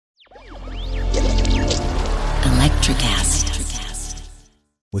Electrocast.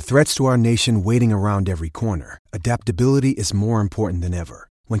 With threats to our nation waiting around every corner, adaptability is more important than ever.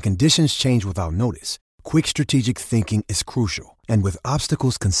 When conditions change without notice, quick strategic thinking is crucial. And with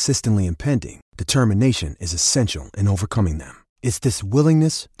obstacles consistently impending, determination is essential in overcoming them. It's this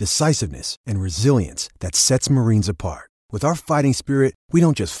willingness, decisiveness, and resilience that sets Marines apart. With our fighting spirit, we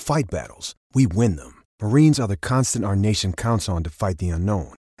don't just fight battles, we win them. Marines are the constant our nation counts on to fight the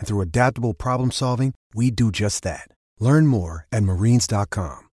unknown. And through adaptable problem solving, we do just that. Learn more at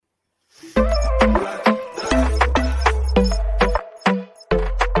marines.com.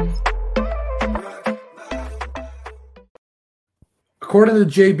 According to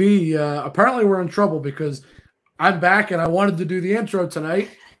JB, apparently we're in trouble because I'm back and I wanted to do the intro tonight,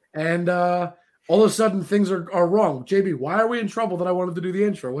 and all of a sudden things are wrong. JB, why are we in trouble that I wanted to do the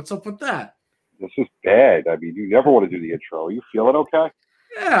intro? What's up with that? This is bad. I mean, you never want to do the intro. Are you feeling okay?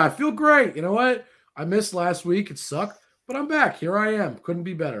 Yeah, I feel great. You know what? I missed last week. It sucked, but I'm back. Here I am. Couldn't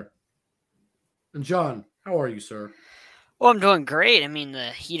be better. And John, how are you, sir? Well, I'm doing great. I mean,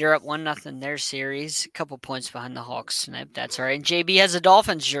 the Heat are up 1-0 their series, a couple points behind the Hawks tonight. That's all right. And JB has a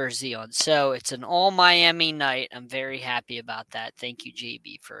Dolphins jersey on, so it's an all-Miami night. I'm very happy about that. Thank you,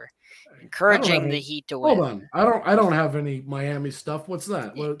 JB, for encouraging the Heat to win. Hold on. I don't have any Miami stuff. What's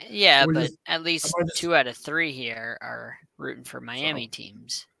that? At least 2 out of 3 here are rooting for Miami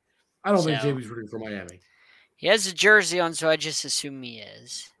teams. I don't think JB's rooting for Miami. He has a jersey on, so I just assume he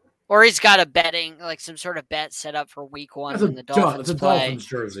is. Or he's got a betting, like some sort of bet set up for week 1 when the Dolphins play. It's a play. Dolphins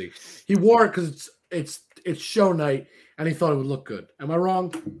jersey. He wore it because it's show night, and he thought it would look good. Am I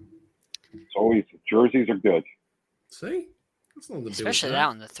wrong? It's always jerseys are good. See? That's nothing to do Especially with that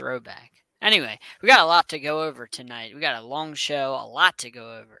one, the throwback. Anyway, we got a lot to go over tonight. We got a long show, a lot to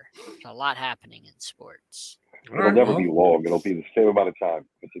go over. There's a lot happening in sports. It'll never be long. It'll be the same amount of time.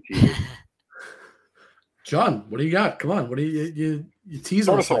 It's a TV. John, what do you got? Come on. What do you tease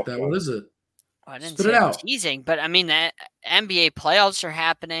us like that? What is it? Well, I didn't say I'm teasing, but I mean, the NBA playoffs are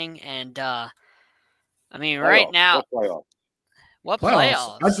happening, and I mean, right now, what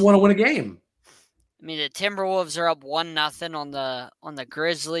playoffs? I just want to win a game. I mean, the Timberwolves are up 1-0 on the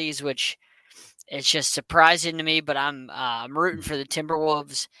Grizzlies, which is just surprising to me. But I'm rooting for the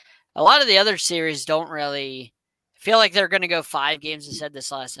Timberwolves. A lot of the other series don't really feel like they're going to go 5 games. I said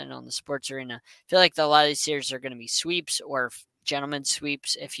this last night on the Sports Arena. I feel like a lot of these series are going to be sweeps or gentlemen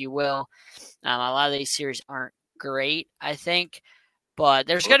sweeps, if you will. A lot of these series aren't great, I think. But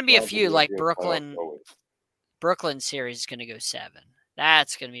there's going to be a few, like Brooklyn series is going to go 7.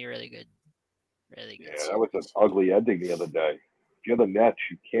 That's going to be really good. Really good. Yeah, that was an ugly ending the other day. If you're the Nets,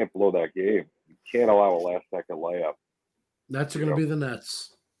 you can't blow that game. You can't allow a last-second layup. Nets are going to be the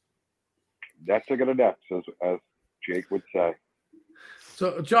Nets. Nets are going to Nets, as Jake would say.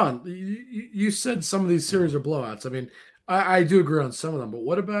 So, John, you said some of these series are blowouts. I mean, I do agree on some of them, but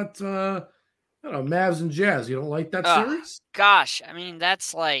what about Mavs and Jazz? You don't like that series? Gosh, I mean,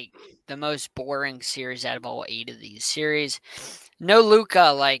 that's like the most boring series out of all 8 of these series. No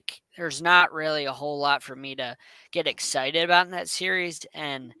Luka, like, there's not really a whole lot for me to get excited about in that series,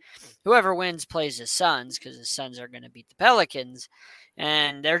 and whoever wins plays the Suns because the Suns are going to beat the Pelicans,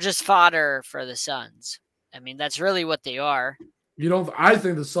 and they're just fodder for the Suns. I mean, that's really what they are. I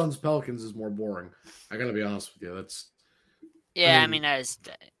think the Suns Pelicans is more boring. I got to be honest with you.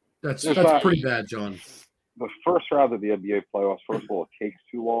 That's pretty bad, John. The first round of the NBA playoffs, first of all, it takes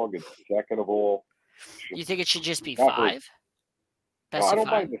too long, and second of all, you think it should just be 5? I don't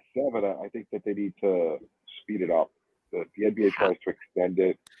mind the 7. I think that they need to speed it up. The NBA tries to extend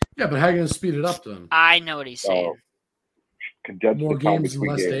it. Yeah, but how are you going to speed it up then? I know what he's saying. Condense more games in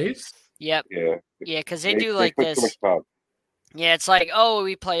less days? Yep. Yeah. Yeah, because they do like this. Yeah, it's like,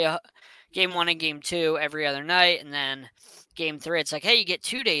 we play a game 1 and game 2 every other night, and then game 3, it's like, hey, you get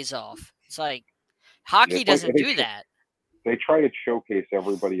 2 days off. It's like hockey doesn't do that. They try to showcase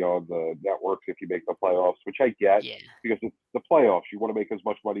everybody on the networks if you make the playoffs, which I get because it's the playoffs. You want to make as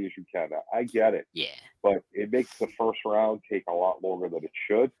much money as you can. I get it. Yeah. But it makes the first round take a lot longer than it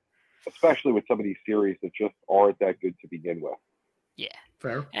should, especially with some of these series that just aren't that good to begin with. Yeah.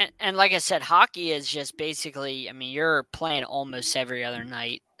 Fair. And like I said, hockey is just basically, I mean, you're playing almost every other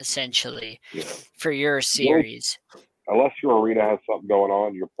night, essentially, for your series. Unless your arena has something going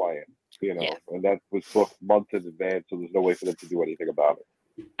on, you're playing. And that was booked months in advance, so there's no way for them to do anything about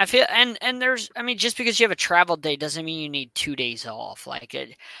it. I feel, and there's, I mean, just because you have a travel day doesn't mean you need 2 days off. Like,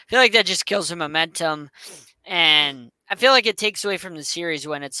 I feel like that just kills the momentum, and I feel like it takes away from the series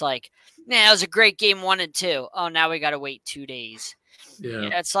when it's like, man, that was a great game 1 and 2. Oh, now we got to wait 2 days. Yeah.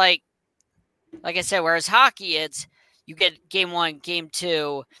 It's like I said, whereas hockey, you get game 1, game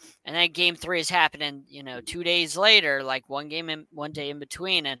 2, and then game 3 is happening, 2 days later, like one day in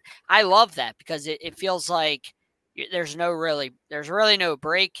between. And I love that because it feels like there's really no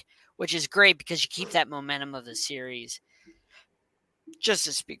break, which is great because you keep that momentum of the series. Just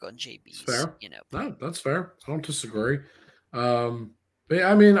to speak on JB's, fair. No, that's fair. I don't disagree. But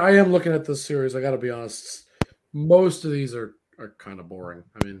I mean, I am looking at this series. I got to be honest. Most of these are kind of boring.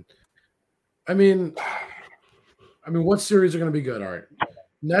 I mean, what series are going to be good? All right,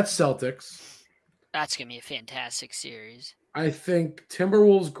 Nets Celtics. That's going to be a fantastic series. I think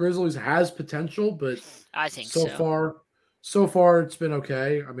Timberwolves Grizzlies has potential, but I think so far it's been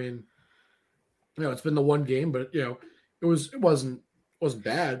okay. I mean, it's been the one game, but it wasn't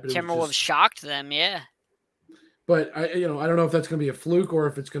bad. But Timberwolves shocked them, yeah. But I don't know if that's going to be a fluke or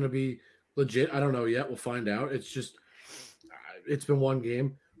if it's going to be legit. I don't know yet. We'll find out. It's been one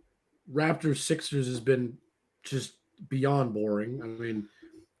game. Raptors Sixers has been just beyond boring. I mean,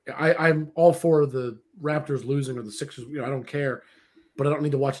 I'm all for the Raptors losing or the Sixers. I don't care, but I don't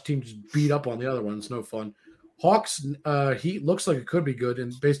need to watch a team just beat up on the other one. It's no fun. Hawks Heat looks like it could be good,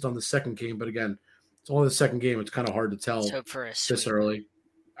 and based on the second game, but again, it's only the second game. It's kind of hard to tell this early.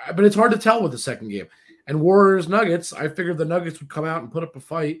 But it's hard to tell with the second game. And Warriors Nuggets, I figured the Nuggets would come out and put up a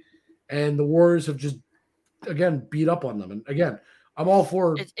fight, and the Warriors have just again beat up on them. And again, I'm all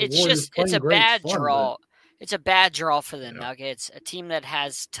for it's a bad draw. It's a bad draw for the Nuggets, a team that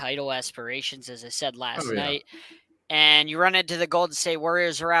has title aspirations, as I said last night. And you run into the Golden State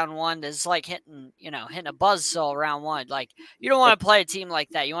Warriors round 1. It's like hitting a buzzsaw round 1. Like, you don't want to play a team like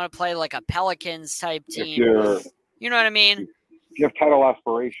that. You want to play like a Pelicans type team. You know what I mean? If you have title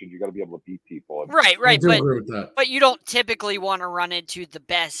aspirations, you got to be able to beat people. Right. But you don't typically want to run into the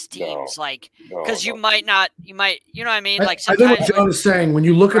best teams, because you might, you know what I mean? Like, I think what John is saying, when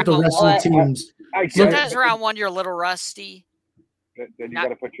you look at the rest of the teams, sometimes round 1 you're a little rusty. Then you got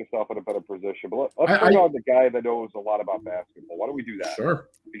to put yourself in a better position. But let's bring on the guy that knows a lot about basketball. Why don't we do that? Sure.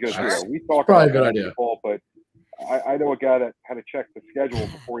 Because we talk about basketball, but I know a guy that had to check the schedule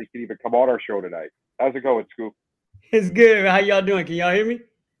before he could even come on our show tonight. How's it going, Scoop? It's good. How y'all doing? Can y'all hear me?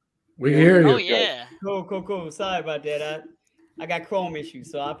 We hear you. Oh, yeah. Cool. Sorry about that. I got Chrome issues,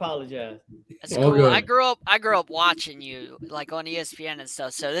 so I apologize. That's cool. Good. I grew up watching you like on ESPN and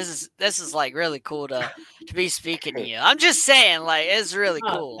stuff. So this is like really cool to be speaking to you. I'm just saying, like, it's really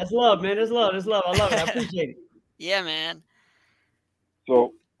cool. That's love, man. That's love. I love it. I appreciate it. Yeah, man.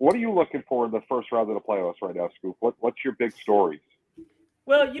 So what are you looking for in the first round of the playoffs right now, Scoop? What's your big stories?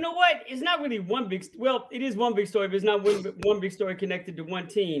 Well, you know what? It's not really it is one big story, but it's not one big story connected to one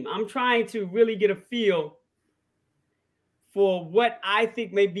team. I'm trying to really get a feel for what I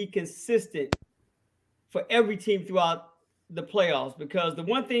think may be consistent for every team throughout the playoffs. Because the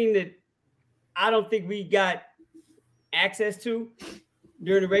one thing that I don't think we got access to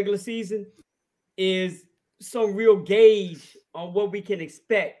during the regular season is some real gauge on what we can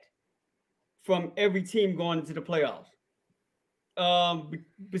expect from every team going into the playoffs.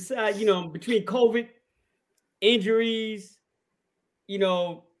 Besides, between COVID, injuries,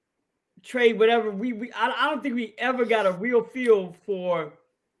 trade, whatever, I don't think we ever got a real feel for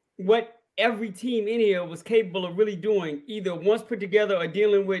what every team in here was capable of really doing, either once put together or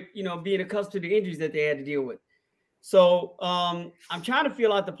dealing with, being accustomed to the injuries that they had to deal with. So I'm trying to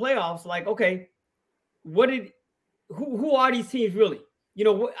feel out the playoffs. Like, okay, who are these teams really?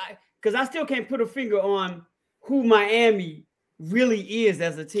 Because I still can't put a finger on who Miami really is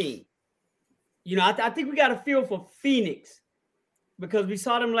as a team. I think we got a feel for Phoenix because we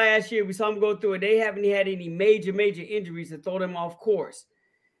saw them last year. We saw them go through it. They haven't had any major injuries to throw them off course.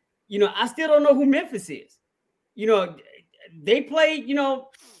 I still don't know who Memphis is. They play,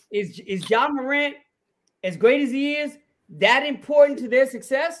 is Ja Morant, as great as he is, that important to their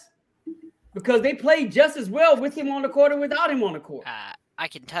success? Because they played just as well with him on the court or without him on the court. I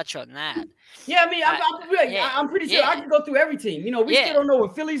can touch on that. Yeah, I mean, I'm pretty sure I can go through every team. We still don't know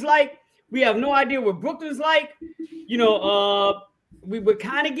what Philly's like. We have no idea what Brooklyn's like. We were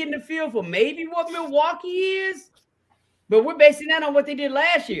kind of getting the feel for maybe what Milwaukee is, but we're basing that on what they did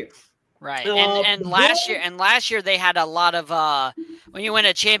last year. Right. And last year they had a lot of when you win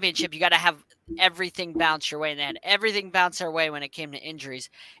a championship, you got to have everything bounce your way, and they had everything bounce their way when it came to injuries.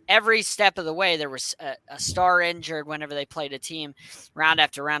 Every step of the way, there was a star injured whenever they played a team round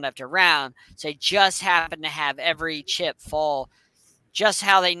after round after round. So they just happened to have every chip fall just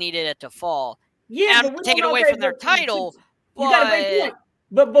how they needed it to fall. Yeah, and take it away from their title. You got a great point.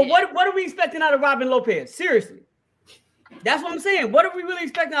 But what are we expecting out of Robin Lopez? Seriously. That's what I'm saying. What are we really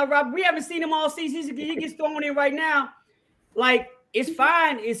expecting out of Robin? We haven't seen him all season. He gets thrown in right now. Like, it's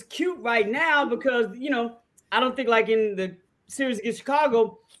fine. It's cute right now because, I don't think like in the series against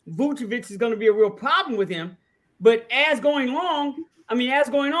Chicago, Vucevic is going to be a real problem with him. But as going on,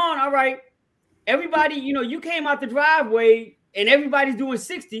 all right, everybody, you came out the driveway and everybody's doing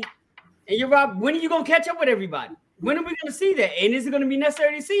 60, and you're Rob. When are you going to catch up with everybody? When are we going to see that? And is it going to be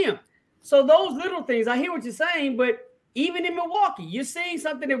necessary to see him? So those little things, I hear what you're saying, but even in Milwaukee, you're seeing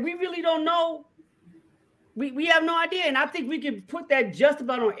something that we really don't know. We have no idea, and I think we can put that just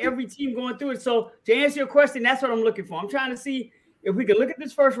about on every team going through it. So to answer your question, that's what I'm looking for. I'm trying to see if we can look at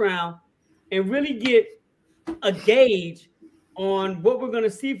this first round and really get a gauge on what we're going to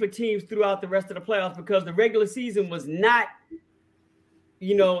see for teams throughout the rest of the playoffs, because the regular season was not,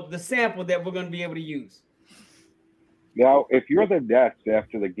 the sample that we're going to be able to use. Now, if you're the Nets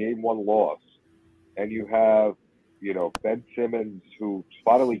after the game 1 loss and you have, Ben Simmons, who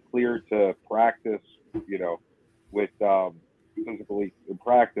finally cleared to practice, with physically in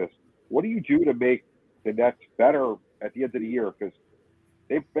practice, what do you do to make the Nets better at the end of the year? Because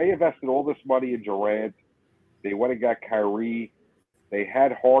they invested all this money in Durant. They went and got Kyrie. They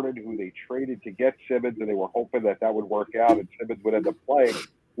had Harden, who they traded to get Simmons, and they were hoping that would work out and Simmons would end up playing.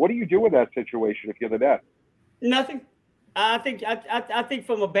 What do you do in that situation if you're the Nets? Nothing. I think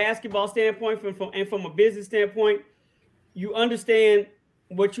from a basketball standpoint, from a business standpoint, you understand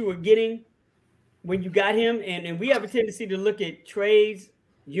what you were getting when you got him, and we have a tendency to look at trades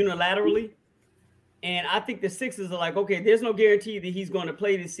unilaterally. And I think the Sixers are like, okay, there's no guarantee that he's going to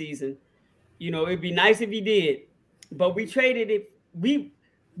play this season. It'd be nice if he did, but we traded it. We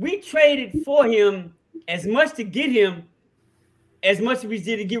traded for him as much to get him as much as we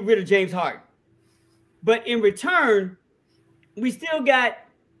did to get rid of James Harden. But in return, we still got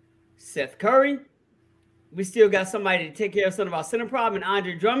Seth Curry. We still got somebody to take care of some of our center problem, and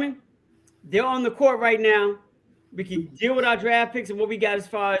Andre Drummond. They're on the court right now. We can deal with our draft picks and what we got as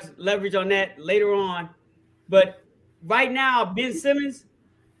far as leverage on that later on. But right now, Ben Simmons,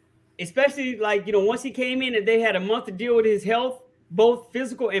 especially once he came in and they had a month to deal with his health, both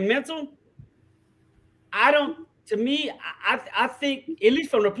physical and mental, I think, at least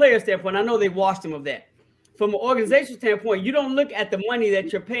from the player standpoint, I know they washed him of that. From an organizational standpoint, you don't look at the money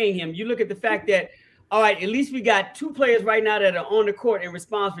that you're paying him. You look at the fact that, all right, at least we got 2 players right now that are on the court in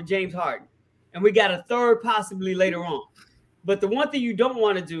response for James Harden. And we got a third possibly later on. But the one thing you don't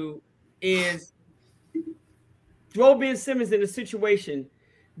want to do is throw Ben Simmons in a situation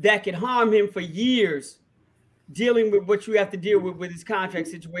that could harm him for years, dealing with what you have to deal with his contract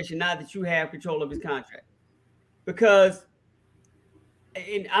situation now that you have control of his contract. Because,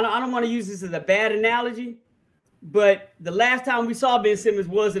 and I don't want to use this as a bad analogy, but the last time we saw Ben Simmons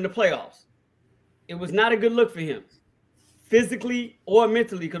was in the playoffs. It was not a good look for him, physically or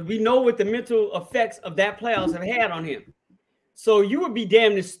mentally, because we know what the mental effects of that playoffs have had on him. So you would be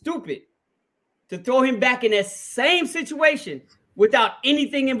damn stupid to throw him back in that same situation without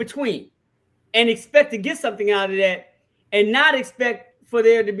anything in between and expect to get something out of that and not expect for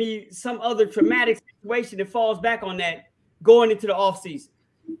there to be some other traumatic situation that falls back on that going into the offseason.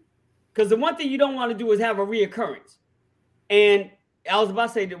 Because the one thing you don't want to do is have a reoccurrence. And I was about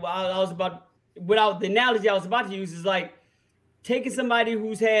to say that without the analogy I was about to use is like taking somebody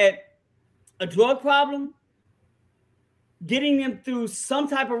who's had a drug problem, getting them through some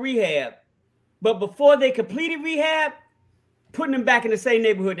type of rehab, but before they completed rehab, putting them back in the same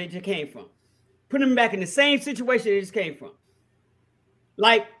neighborhood they just came from, putting them back in the same situation they just came from.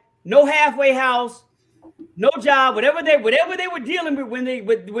 Like no halfway house, no job, whatever they were dealing with when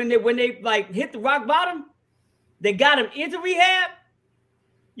they like hit the rock bottom, they got them into rehab.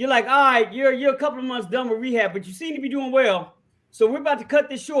 You're like, all right, you're a couple of months done with rehab, but you seem to be doing well. So we're about to cut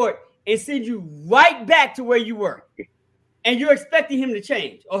this short and send you right back to where you were. And you're expecting him to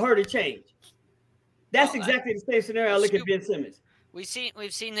change or her to change. That's exactly the same scenario I look at Ben Simmons. We've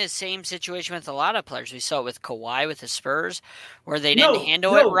seen this same situation with a lot of players. We saw it with Kawhi with the Spurs, where they didn't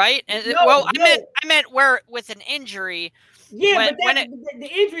handle it right. I meant where with an injury. Yeah, the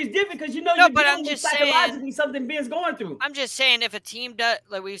injury is different because you're dealing with psychologically something Ben's going through. I'm just saying, if a team does,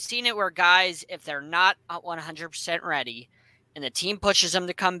 like we've seen it where guys, if they're not 100% ready, and the team pushes them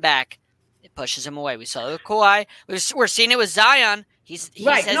to come back, it pushes them away. We saw it with Kawhi. We're seeing it with Zion. He says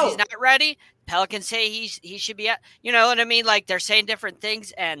he's not ready. Pelicans say he should be. You know what I mean? Like they're saying different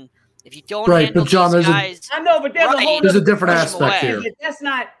things, and if you don't handle these guys, I know, but there's a different aspect here.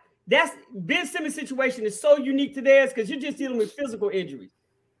 That's Ben Simmons' situation is so unique to theirs because you're just dealing with physical injuries,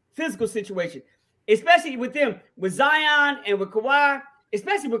 physical situation, especially with them, with Zion and with Kawhi,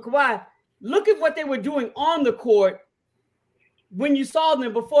 especially with Kawhi. Look at what they were doing on the court when you saw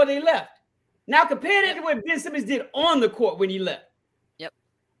them before they left. Now compare that to what Ben Simmons did on the court when he left. Yep.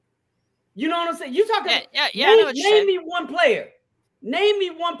 You know what I'm saying? You talking? Yeah. I know what you're saying. Name me one player. Name me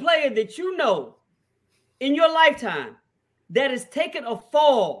one player that you know in your lifetime that has taken a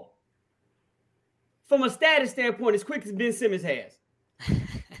fall from a status standpoint as quick as Ben Simmons has.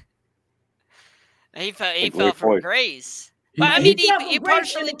 He fell from grace. But I mean, he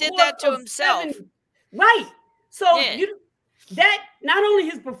partially did that to himself. Right. So that not only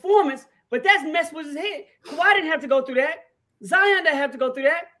his performance, but that's messed with his head. Kawhi didn't have to go through that. Zion didn't have to go through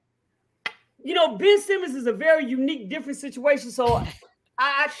that. You know, Ben Simmons is a very unique, different situation. So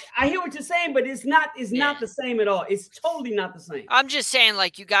I hear what you're saying, but it's not the same at all. It's totally not the same. I'm just saying,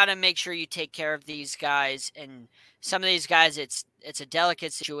 like, you got to make sure you take care of these guys, and some of these guys, it's a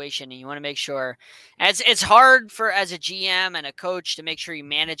delicate situation, and you want to make sure. And it's hard for as a GM and a coach to make sure you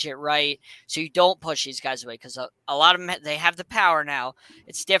manage it right, so you don't push these guys away, because a lot of them, they have the power now.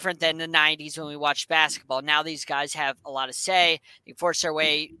 It's different than the 90s when we watched basketball. Now these guys have a lot of say. They force their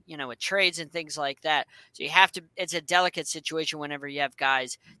way, with trades and things like that. So you have to. It's a delicate situation whenever you have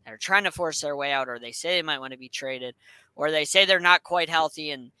guys that are trying to force their way out, or they say they might want to be traded, or they say they're not quite healthy,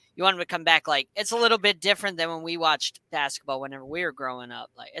 and you want them to come back. Like, it's a little bit different than when we watched basketball whenever we were growing up.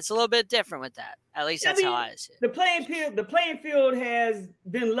 Like, it's a little bit different with that. At least that's how I see it. The playing field has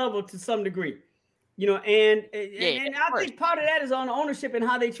been leveled to some degree, and I think part of that is on ownership and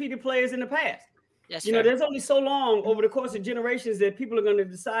how they treated players in the past. Yes, there's only so long over the course of generations that people are going to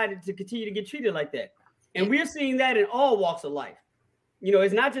decide to continue to get treated like that. And we're seeing that in all walks of life.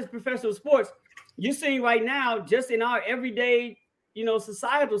 It's not just professional sports. You're seeing right now, just in our everyday,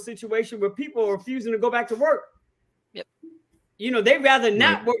 societal situation where people are refusing to go back to work. Yep. They'd rather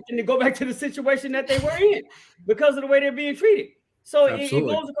not work than to go back to the situation that they were in because of the way they're being treated. So it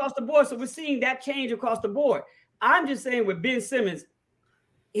goes across the board. So we're seeing that change across the board. I'm just saying with Ben Simmons,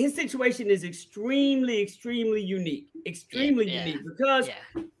 his situation is extremely, extremely unique. Extremely unique because,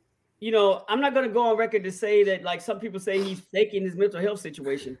 I'm not going to go on record to say that, like some people say, he's faking his mental health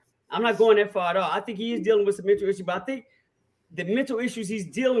situation. I'm not going that far at all. I think he is dealing with some mental issues, but I think the mental issues he's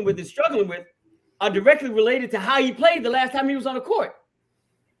dealing with and struggling with are directly related to how he played the last time he was on the court.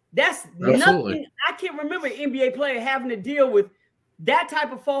 That's nothing. I can't remember an NBA player having to deal with that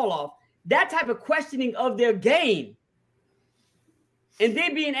type of fall off, that type of questioning of their game, and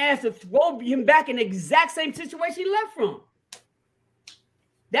then being asked to throw him back in the exact same situation he left from.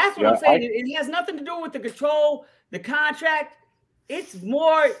 That's what I'm saying. It has nothing to do with the control, the contract. It's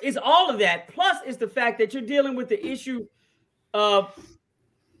all of that. Plus, it's the fact that you're dealing with the issue of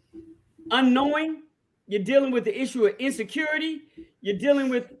unknowing. You're dealing with the issue of insecurity. You're dealing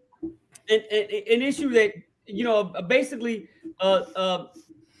with an issue that basically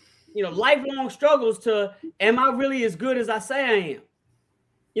lifelong struggles to, am I really as good as I say I am?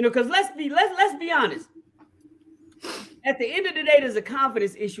 Because let's be honest. At the end of the day, there's a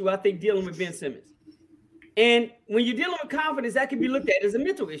confidence issue, I think, dealing with Ben Simmons. And when you're dealing with confidence, that can be looked at as a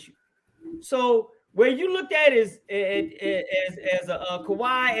mental issue. So where you looked at as a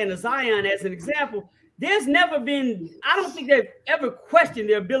Kawhi and a Zion as an example, there's never been, I don't think they've ever questioned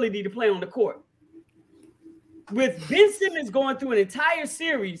their ability to play on the court. With Ben Simmons going through an entire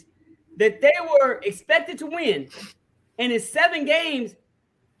series that they were expected to win, and in 7 games,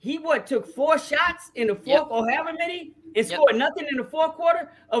 he took 4 shots in the fourth or however many and scored nothing in the fourth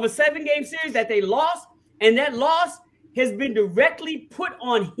quarter of a 7-game series that they lost. And that loss has been directly put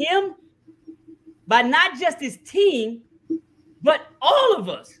on him by not just his team, but all of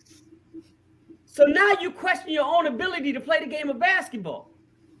us. So now you question your own ability to play the game of basketball.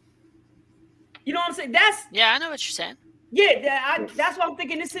 You know what I'm saying? I know what you're saying. Yeah, that's what I'm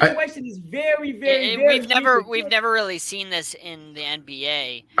thinking. This situation is very, very, very. We've never really seen this in the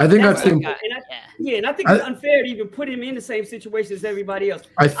NBA. I think that's the. And I think it's unfair to even put him in the same situation as everybody else.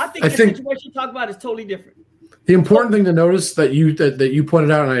 I think the situation you talk about is totally different. The important thing to notice that you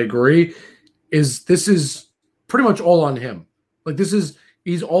pointed out, and I agree, is this is pretty much all on him. Like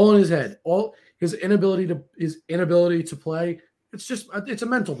he's all in his head. All his inability to play. It's a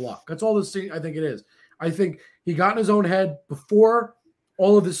mental block. That's all this thing I think it is. I think he got in his own head before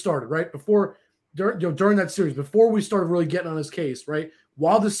all of this started, right? During that series, before we started really getting on his case, right?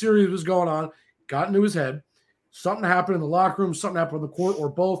 While the series was going on, got into his head. Something happened in the locker room, something happened on the court, or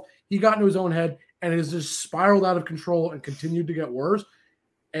both. He got into his own head and it has just spiraled out of control and continued to get worse.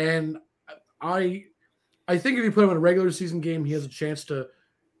 And I think if you put him in a regular season game, he has a chance to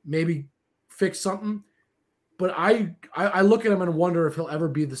maybe fix something. But I look at him and wonder if he'll ever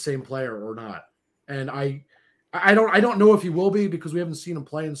be the same player or not. And I don't know if he will be because we haven't seen him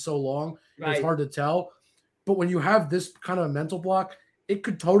play in so long. Right. It's hard to tell. But when you have this kind of a mental block, it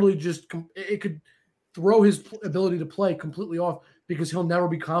could totally it could throw his ability to play completely off because he'll never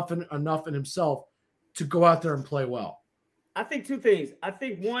be confident enough in himself to go out there and play well? I think two things. I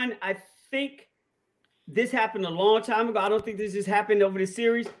think one, I think this happened a long time ago. I don't think this just happened over the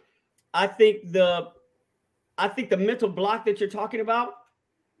series. I think the mental block that you're talking about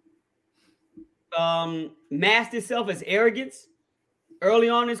masked itself as arrogance early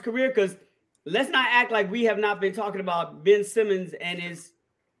on in his career, because let's not act like we have not been talking about Ben Simmons and his,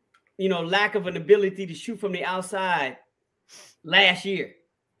 lack of an ability to shoot from the outside last year.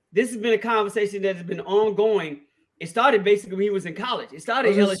 This has been a conversation that has been ongoing. It started basically when he was in college. It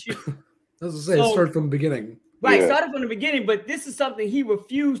started at LSU. As I say, it started from the beginning. Right, yeah. Started from the beginning, but this is something he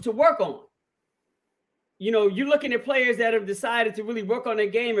refused to work on. You're looking at players that have decided to really work on their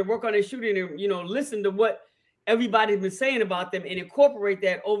game and work on their shooting and, listen to what everybody's been saying about them and incorporate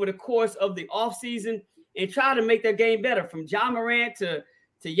that over the course of the offseason and try to make their game better, from Ja Morant to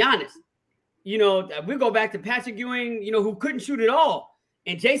Giannis. We go back to Patrick Ewing, who couldn't shoot at all,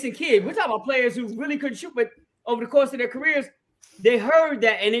 and Jason Kidd. We're talking about players who really couldn't shoot, but over the course of their careers, they heard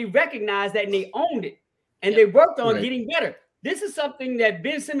that and they recognized that and they owned it, and they worked on getting better. This is something that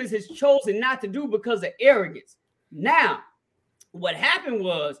Ben Simmons has chosen not to do because of arrogance. Now, what happened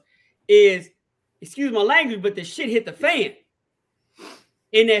is, excuse my language, but the shit hit the fan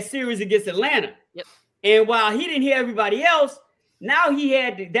in that series against Atlanta. Yep. And while he didn't hear everybody else, now he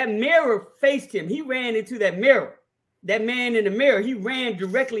had that mirror faced him. He ran into that mirror, that man in the mirror. He ran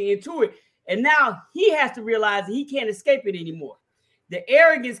directly into it. And now he has to realize that he can't escape it anymore. The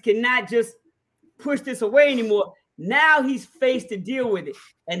arrogance cannot just push this away anymore. Now he's faced to deal with it.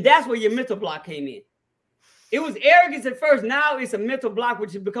 And that's where your mental block came in. It was arrogance at first. Now it's a mental block,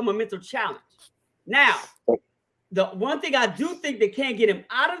 which has become a mental challenge. Now, the one thing I do think that can't get him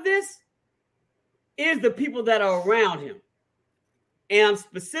out of this is the people that are around him. And I'm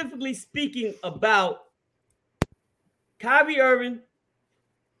specifically speaking about Kyrie Irving,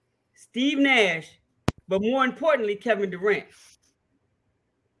 Steve Nash, but more importantly, Kevin Durant.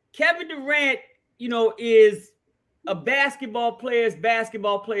 Kevin Durant, is a basketball player's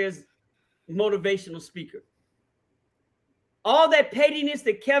motivational speaker. All that pettiness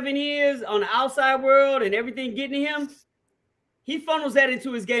that Kevin is on the outside world and everything getting to him, he funnels that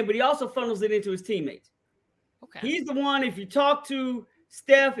into his game, but he also funnels it into his teammates. Okay. He's the one, if you talk to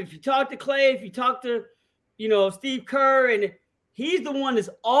Steph, if you talk to Clay, if you talk to, Steve Kerr, and he's the one that's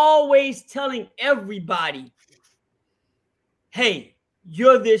always telling everybody, hey,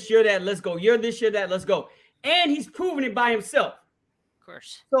 you're this, you're that, let's go. You're this, you're that, let's go. And he's proven it by himself. Of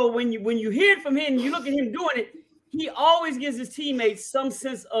course. So when you hear it from him, you look at him doing it, he always gives his teammates some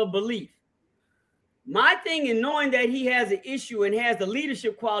sense of belief. My thing in knowing that he has an issue and has the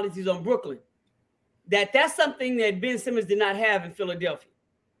leadership qualities on Brooklyn, that's something that Ben Simmons did not have in Philadelphia.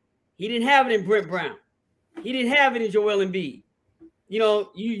 He didn't have it in Brett Brown. He didn't have it in Joel Embiid.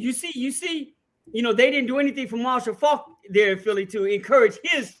 You see, they didn't do anything for Marshall Faulk there in Philly to encourage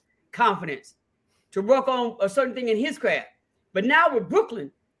his confidence, to work on a certain thing in his craft. But now with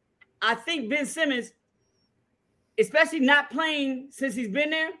Brooklyn, I think Ben Simmons, especially not playing since he's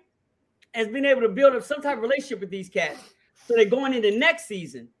been there, has been able to build up some type of relationship with these cats. So they're going into next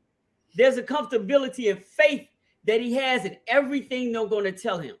season. There's a comfortability and faith that he has in everything they're going to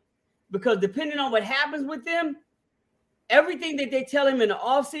tell him. Because depending on what happens with them, everything that they tell him in the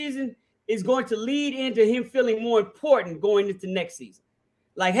offseason is going to lead into him feeling more important going into next season.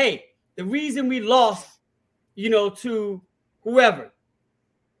 Like, hey, the reason we lost, to whoever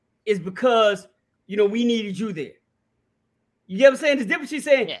is because, we needed you there. You get what I'm saying? The difference she's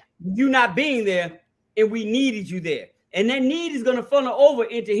saying, you not being there and we needed you there. And that need is going to funnel over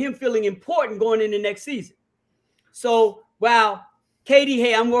into him feeling important going into next season. So, wow, KD,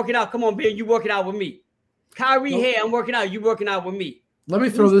 hey, I'm working out. Come on, Ben, you working out with me. Kyrie, hey, I'm working out. You working out with me. Let me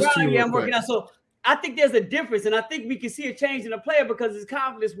throw this to you. Yeah, I'm working out. So I think there's a difference, and I think we can see a change in a player because his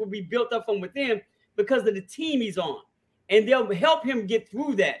confidence will be built up from within because of the team he's on. And they'll help him get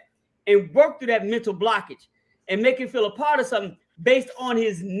through that and work through that mental blockage and make him feel a part of something based on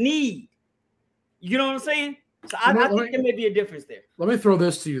his need. You know what I'm saying? So I think there may be a difference there. Let me throw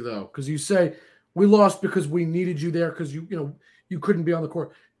this to you, though, because you say we lost because we needed you there because you couldn't be on the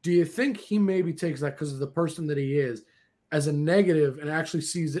court. Do you think he maybe takes that because of the person that he is as a negative and actually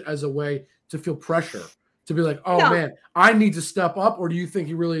sees it as a way to feel pressure, to be like, oh, man, I need to step up? Or do you think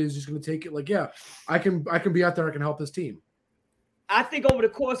he really is just going to take it like, yeah, I can be out there, I can help this team? I think over the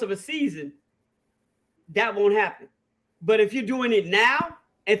course of a season, that won't happen. But if you're doing it now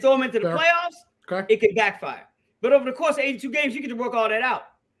and throw him into the playoffs, it could backfire. But over the course of 82 games, you get to work all that out.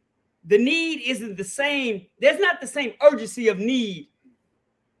 The need isn't the same. There's not the same urgency of need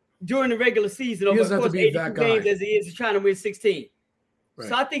during the regular season over the course of 82 games as he is trying to win 16. Right.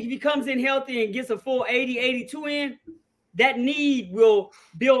 So I think if he comes in healthy and gets a full 80, 82 in, that need will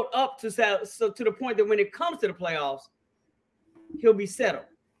build up to the point that when it comes to the playoffs, he'll be settled.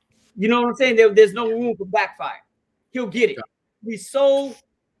 You know what I'm saying? There's no room for backfire. He'll get it. He's so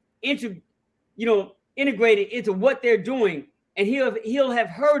integrated into what they're doing, and he'll have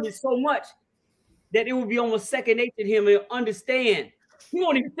heard it so much that it will be almost second nature to him and understand. He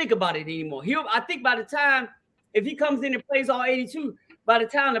won't even think about it anymore. I think by the time, if he comes in and plays all 82, by the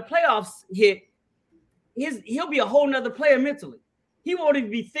time the playoffs hit, he'll be a whole nother player mentally. He won't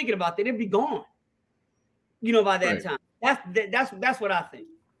even be thinking about that. It'll be gone. By that time. That's what I think.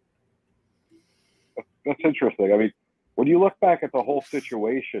 That's interesting. I mean, when you look back at the whole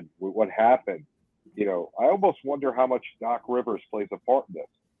situation with what happened, I almost wonder how much Doc Rivers plays a part in this.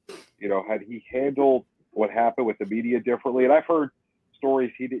 Had he handled what happened with the media differently? And I've heard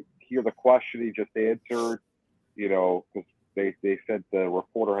stories he didn't hear the question, he just answered, because they said the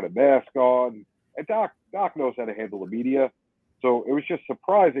reporter had a mask on. And Doc knows how to handle the media. So it was just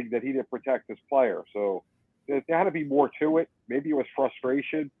surprising that he didn't protect his player. So there had to be more to it. Maybe it was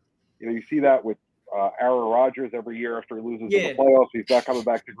frustration. You see that with Aaron Rodgers every year after he loses in the playoffs. He's not coming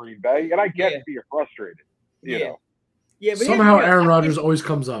back to Green Bay. And I get being frustrated, you know. Yeah, but somehow Aaron Rodgers always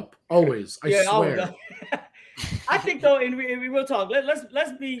comes up. Always. I swear. I think, though, and we will talk.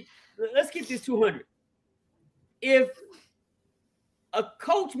 Let's keep this 200. If a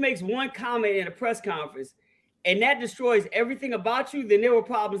coach makes one comment in a press conference and that destroys everything about you, then there were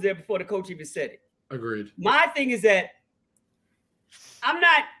problems there before the coach even said it. Agreed. My thing is that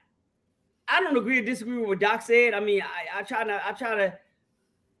I don't agree or disagree with what Doc said. I mean, I try to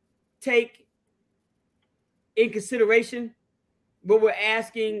take in consideration what we're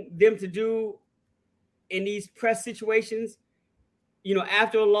asking them to do in these press situations,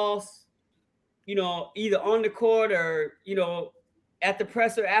 after a loss, either on the court or, at the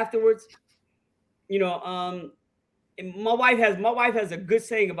presser afterwards, and my wife has a good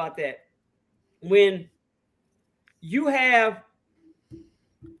saying about that. When you have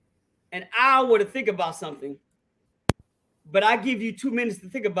an hour to think about something, but I give you 2 minutes to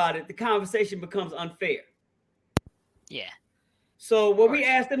think about it, the conversation becomes unfair. Yeah. So what we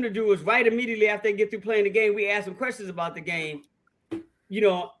ask them to do is right immediately after they get through playing the game, we ask them questions about the game,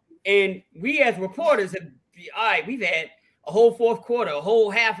 and we as reporters we've had a whole fourth quarter, a whole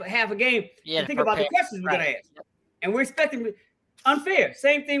half a game to think about the questions we're going to ask. And we're expecting unfair.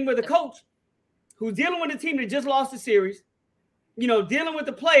 Same thing with a coach who's dealing with a team that just lost the series, dealing with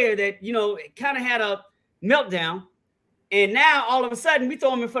a player that, kind of had a meltdown. And now all of a sudden we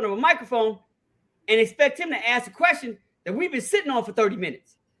throw him in front of a microphone and expect him to ask a question that we've been sitting on for 30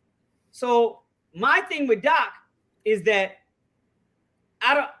 minutes. So my thing with Doc is that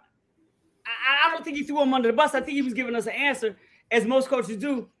I don't think he threw him under the bus. I think he was giving us an answer, as most coaches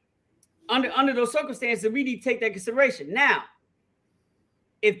do, under those circumstances. We need to take that into consideration. Now,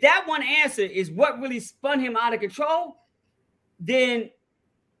 if that one answer is what really spun him out of control, then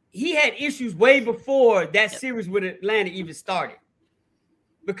he had issues way before that series with Atlanta even started.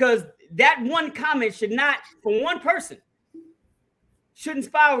 Because that one comment should not, from one person, shouldn't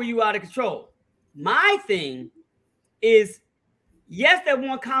spiral you out of control. My thing is, yes, that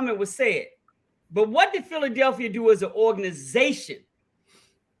one comment was said, but what did Philadelphia do as an organization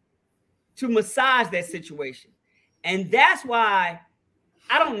to massage that situation? And that's why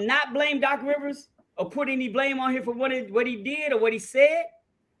I don't not blame Doc Rivers or put any blame on him for what he did or what he said.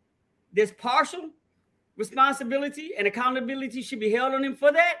 There's partial responsibility and accountability should be held on him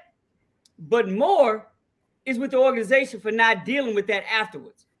for that. But more is with the organization for not dealing with that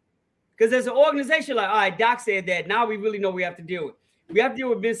afterwards. Because as an organization, like, all right, Doc said that. Now we really know we have to deal with. We have to deal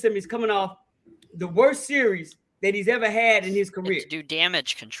with Ben Simmons coming off the worst series that he's ever had in his career. And to do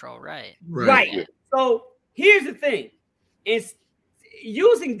damage control, right. Right. So here's the thing. It's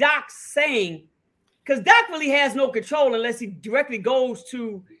using Doc saying, because Doc really has no control unless he directly goes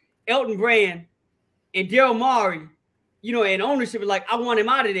to Elton Brand and Daryl Morey, and ownership is like, I want him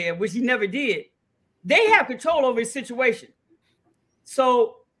out of there, which he never did. They have control over his situation.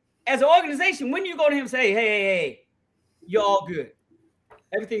 So as an organization, when you go to him and say, hey, you're all good.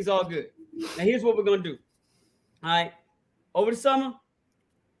 Everything's all good. Now here's what we're going to do. All right. Over the summer,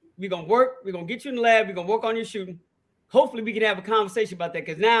 we're going to work. We're going to get you in the lab. We're going to work on your shooting. Hopefully we can have a conversation about that,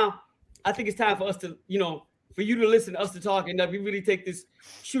 because now I think it's time for us to, for you to listen to us to talk, and that we really take this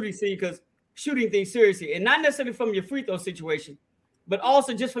shooting thing seriously, and not necessarily from your free throw situation, but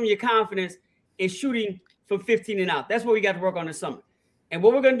also just from your confidence in shooting from 15 and out. That's what we got to work on this summer. And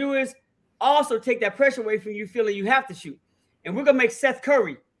what we're going to do is also take that pressure away from you feeling you have to shoot. And we're going to make Seth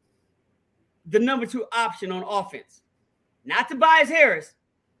Curry the number 2 option on offense. Not Tobias Harris.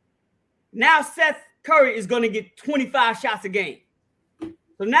 Now Seth Curry is going to get 25 shots a game.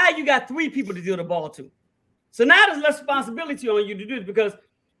 So now you got 3 people to deal the ball to. So now there's less responsibility on you to do this because,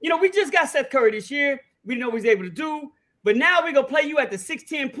 we just got Seth Curry this year. We didn't know what he's able to do. But now we're going to play you at the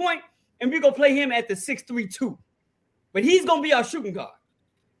 6'10" point, and we're going to play him at the 6'3" 2. But he's going to be our shooting guard.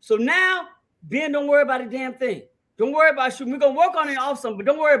 So now, Ben, don't worry about a damn thing. Don't worry about shooting. We're going to work on it off some, but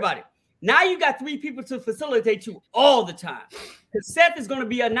don't worry about it. Now you got 3 people to facilitate you all the time. Because Seth is going to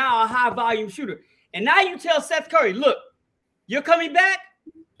be now a high-volume shooter. And now you tell Seth Curry, look, you're coming back,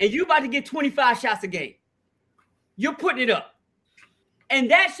 and you're about to get 25 shots a game. You're putting it up. And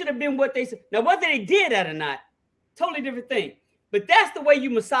that should have been what they said. Now, whether they did that or not, totally different thing. But that's the way you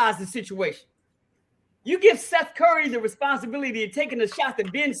massage the situation. You give Seth Curry the responsibility of taking the shot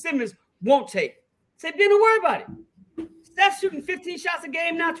that Ben Simmons won't take. Say, Ben, don't worry about it. Steph's shooting 15 shots a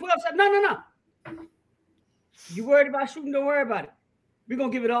game now, 12 shots. No. You worried about shooting? Don't worry about it. We're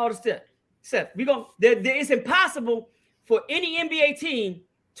going to give it all to Seth. It's impossible for any NBA team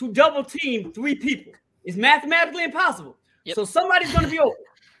to double team 3 people. It's mathematically impossible. Yep. So somebody's going to be open,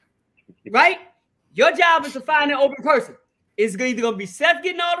 right? Your job is to find an open person. It's either going to be Seth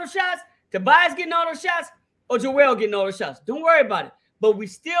getting all those shots, Tobias getting all those shots, or Joel getting all those shots. Don't worry about it. But we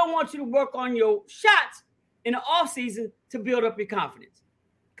still want you to work on your shots in the offseason to build up your confidence.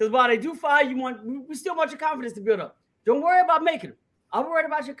 Because while they do fire, we still want your confidence to build up. Don't worry about making them. I'm worried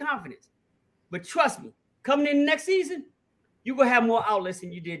about your confidence. But trust me, coming in next season, you're going to have more outlets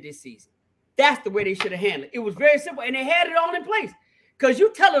than you did this season. That's the way they should have handled it. It was very simple, and they had it all in place. Because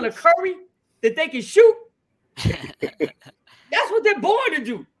you telling a Curry that they can shoot, that's what they're born to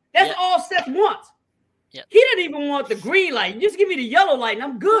do. That's all Seth wants. Yep. He didn't even want the green light. Just give me the yellow light, and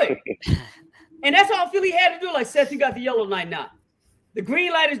I'm good. And that's all Philly had to do. Like, Seth, you got the yellow light now. The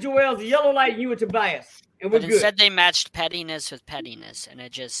green light is Joel's, the yellow light, you and Tobias. And we're good. Instead, they matched pettiness with pettiness, and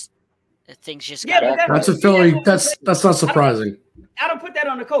things just got that's a Philly. That's not surprising. I don't put that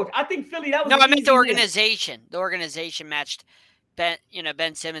on the coach. I think Philly, that was I meant the organization. The organization matched Ben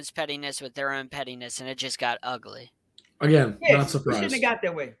Simmons' pettiness with their own pettiness, and it just got ugly. Again, not surprised. Shouldn't have got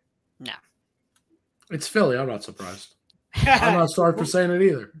that way. No. It's Philly. I'm not surprised. I'm not sorry for saying it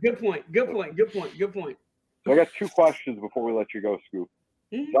either. Good point. So I got 2 questions before we let you go, Scoop.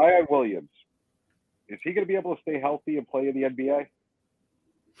 Mm-hmm. Zion Williams, is he going to be able to stay healthy and play in the NBA?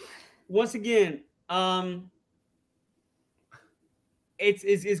 Once again,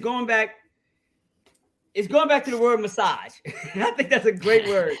 it's going back. It's going back to the word massage. I think that's a great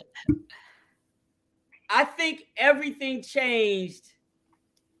word. I think everything changed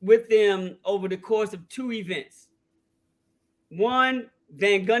with them over the course of 2 events. One,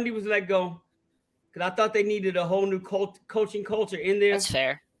 Van Gundy was let go because I thought they needed a whole new coaching culture in there. That's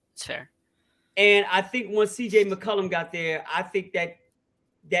fair. And I think once CJ McCollum got there, I think that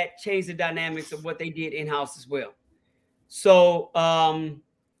changed the dynamics of what they did in-house as well. So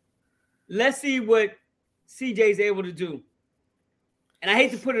let's see what CJ's able to do. And I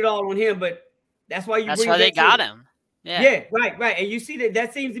hate to put it all on him, but that's why they got him. Yeah, right. And you see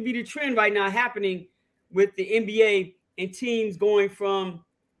that seems to be the trend right now happening with the NBA and teams going from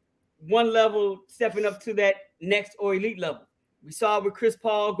one level, stepping up to that next or elite level. We saw it with Chris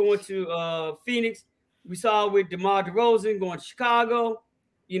Paul going to Phoenix. We saw it with DeMar DeRozan going to Chicago.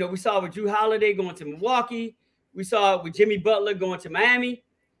 We saw it with Jrue Holiday going to Milwaukee. We saw it with Jimmy Butler going to Miami.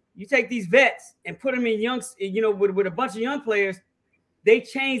 You take these vets and put them in with a bunch of young players, they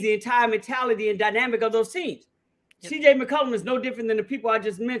change the entire mentality and dynamic of those teams. Yep. CJ McCollum is no different than the people I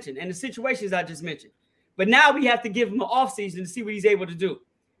just mentioned and the situations I just mentioned. But now we have to give him an offseason to see what he's able to do.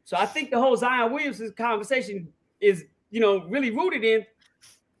 So I think the whole Zion Williams conversation is, really rooted in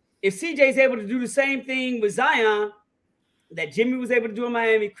if CJ's able to do the same thing with Zion that Jimmy was able to do in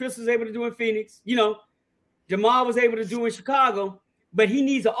Miami, Chris was able to do in Phoenix, DeMar was able to do in Chicago, but he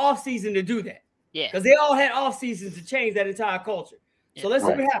needs an offseason to do that. Yeah. Because they all had off seasons to change that entire culture. So let's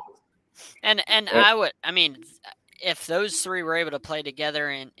see what happens. And if those 3 were able to play together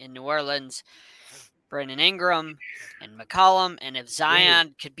in New Orleans, Brandon Ingram and McCollum, and if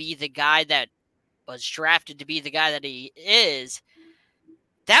Zion could be the guy that was drafted to be the guy that he is,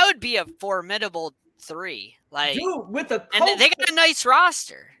 that would be a formidable 3. Like, dude, with a coach, and they got a nice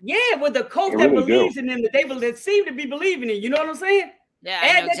roster. Yeah, with a coach that believes in them, that seem to be believing in. You know what I'm saying? Yeah,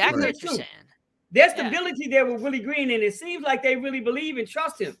 I know exactly what you're saying. There's stability there with Willie Green, and it seems like they really believe and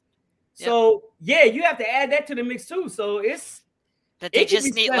trust him. So, you have to add that to the mix too. So it's that they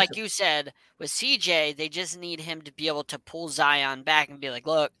just need, like you said, with CJ, they just need him to be able to pull Zion back and be like,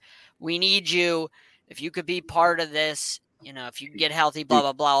 look, we need you. If you could be part of this, if you can get healthy, blah,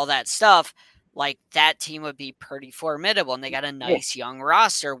 blah, blah, all that stuff. like that team would be pretty formidable, and they got a nice young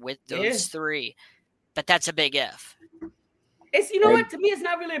roster with those three. But that's a big if. It's what? To me, it's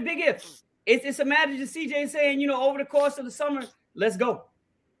not really a big if. It's a matter of CJ saying, over the course of the summer, let's go.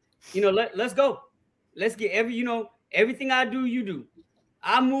 Let's go. Let's get everything I do, you do.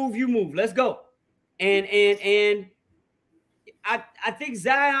 I move, you move. Let's go. And I think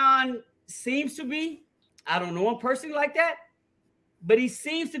Zion seems to be, I don't know him personally like that, but he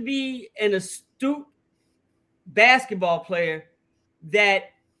seems to be an astute basketball player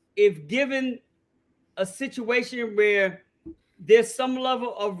that if given a situation where there's some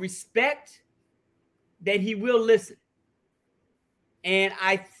level of respect, that he will listen. And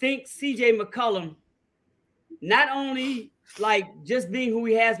I think CJ McCollum, not only like just being who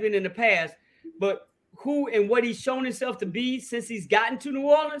he has been in the past, but who and what he's shown himself to be since he's gotten to New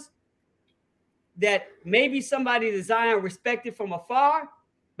Orleans, that maybe somebody that Zion respected from afar,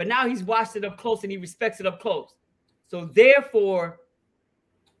 but now he's watched it up close and he respects it up close. So therefore,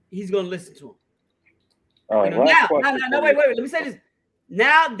 he's going to listen to him. All right. Now, wait. Let me say this.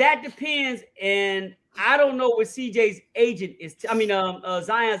 Now that depends, and I don't know what CJ's agent is.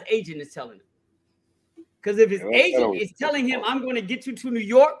 Zion's agent is telling him. Because if his agent is telling him, "I'm going to get you to New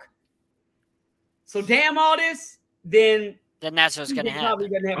York," so damn all this, then that's what's going to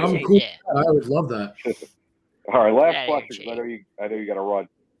happen. I'm cool. Yeah. I would love that. All right, last question. I know you got to run.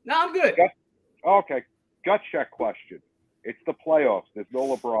 No, I'm good. Okay, gut check question. It's the playoffs. There's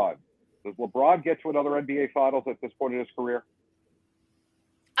no LeBron. Does LeBron get to another NBA Finals at this point in his career?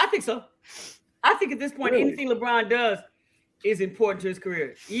 I think so. I think at this point, anything LeBron does is important to his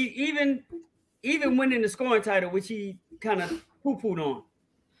career. Even winning the scoring title, which he kind of poo-pooed on.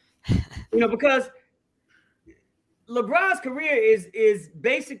 Because LeBron's career is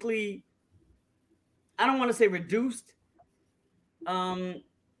basically, I don't want to say reduced,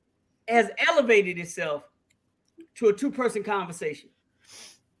 has elevated itself to a two-person conversation.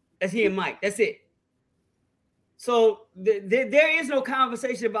 That's he and Mike. That's it. So there is no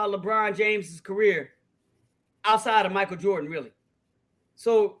conversation about LeBron James's career outside of Michael Jordan, really.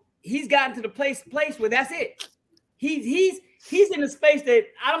 So he's gotten to the place where that's it. He's in a space that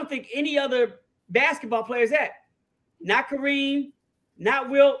I don't think any other basketball player is at. Not Kareem,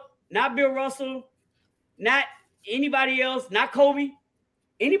 not Wilt, not Bill Russell, not anybody else, not Kobe.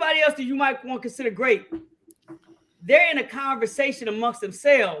 Anybody else that you might want to consider great. They're in a conversation amongst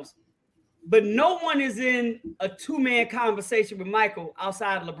themselves, but no one is in a two-man conversation with Michael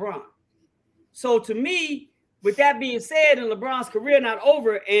outside of LeBron. So to me, with that being said, and LeBron's career not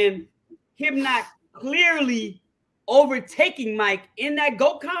over and him not clearly overtaking Mike in that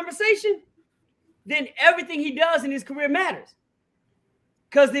GOAT conversation, then everything he does in his career matters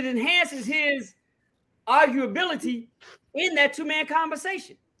because it enhances his arguability in that two-man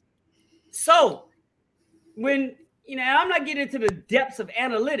conversation. So when, I'm not getting into the depths of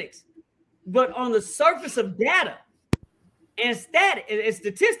analytics, but on the surface of data and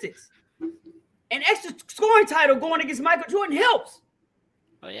statistics, an extra scoring title going against Michael Jordan helps.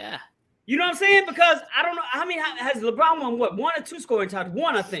 Oh, yeah. You know what I'm saying? Because I don't know. Has LeBron won what? 1 or 2 scoring titles?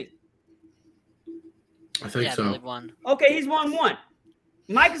 1, I think. I think so. I believe 1. Okay, he's won 1.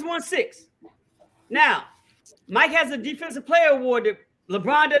 Mike has won 6. Now, Mike has a defensive player award that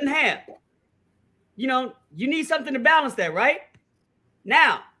LeBron doesn't have. You need something to balance that, right?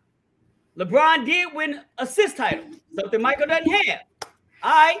 Now, LeBron did win assist title, something Michael doesn't have.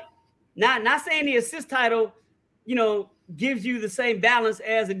 All right. Not saying the assist title, gives you the same balance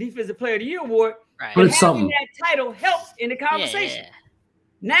as a defensive player of the year award. Right. But it's something. That title helps in the conversation. Yeah.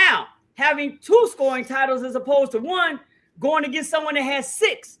 Now, having 2 scoring titles as opposed to 1, going against someone that has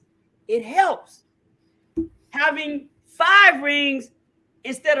 6, it helps. Having 5 rings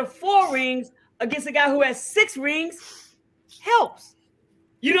instead of 4 rings against a guy who has 6 rings helps.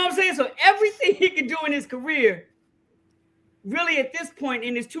 You know what I'm saying? So everything he can do in his career, really at this point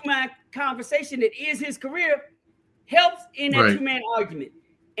in this two-man conversation that is his career, helps in that two-man argument.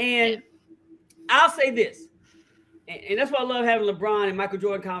 And I'll say this, and that's why I love having LeBron and Michael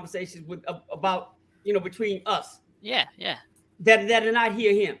Jordan conversations about between us. Yeah. That are not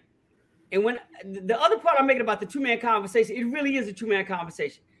here him. And when the other part I'm making about the two-man conversation, it really is a two-man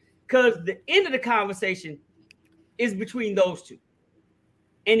conversation because the end of the conversation is between those two.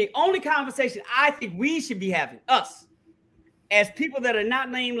 And the only conversation I think we should be having, us, as people that are not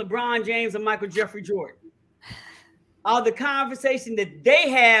named LeBron James or Michael Jeffrey Jordan, are the conversation that they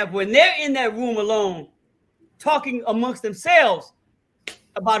have when they're in that room alone talking amongst themselves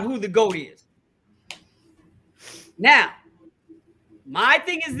about who the GOAT is. Now, my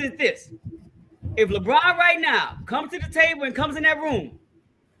thing is this. If LeBron right now comes to the table and comes in that room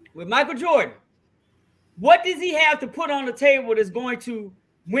with Michael Jordan What does he have to put on the table that's going to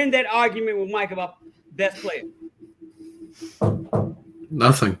win that argument with Mike about best player?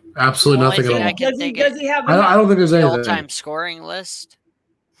 Nothing. Absolutely nothing at all. Does he have? I don't think there's anything. All-time scoring list.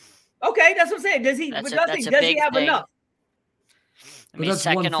 Okay, that's what I'm saying. Does he have enough? I mean,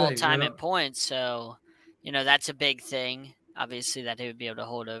 second all-time in points, so that's a big thing. Obviously, that he would be able to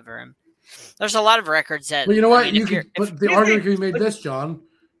hold over him. There's a lot of records that. Well, you know what? But the argument can be made this, John.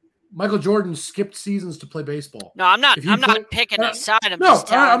 Michael Jordan skipped seasons to play baseball. No, I'm not picking a side. I'm just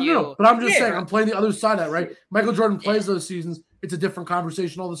telling you. But I'm just saying, I'm playing the other side of that, right? Michael Jordan plays those seasons. It's a different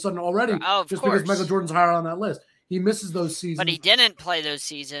conversation all of a sudden already. Just because Michael Jordan's higher on that list. He misses those seasons. But he didn't play those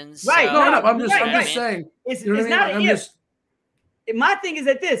seasons. Right. So. No, I'm just saying. It's not an if. My thing is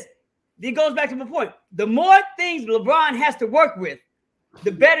that it goes back to my point. The more things LeBron has to work with,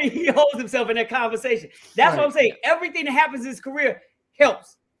 the better he holds himself in that conversation. That's what I'm saying. Everything that happens in his career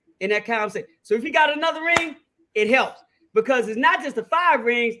helps in that conversation. So if he got another ring, it helps. Because it's not just the 5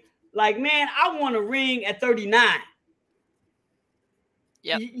 rings. Like, man, I want a ring at 39.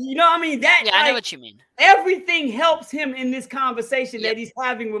 Yep. You know what I mean? I know what you mean. Everything helps him in this conversation that he's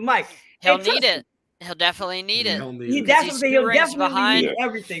having with Mike. He'll need it. He'll definitely need it. He'll definitely need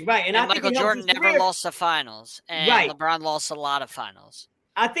everything. Right. And I think Michael Jordan never lost the finals. And LeBron lost a lot of finals.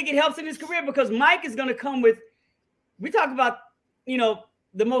 I think it helps in his career because Mike is going to come with, we talk about,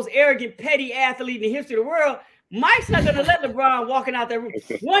 the most arrogant, petty athlete in the history of the world. Mike's not going to let LeBron walking out that room.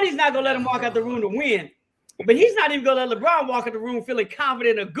 One, he's not going to let him walk out the room to win. But he's not even going to let LeBron walk out the room feeling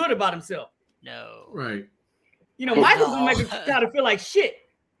confident or good about himself. No. Right. Michael's going to make him try to feel like shit.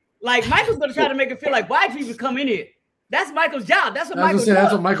 Like, Michael's going to try to make him feel like, why'd you even come in here? That's Michael's job. That's what Michael does.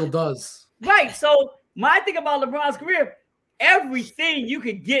 That's what Michael does. Right. So, my thing about LeBron's career, everything you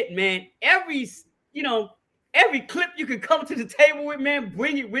could get, man, every clip you could come to the table with, man,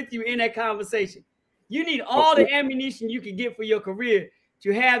 bring it with you in that conversation. You need all the ammunition you can get for your career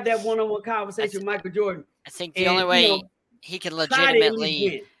to have that one-on-one conversation with Michael Jordan. I think the only way he can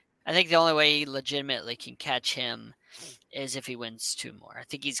legitimately can catch him is if he wins 2 more. I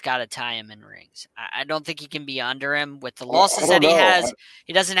think he's got to tie him in rings. I don't think he can be under him with the losses that he has.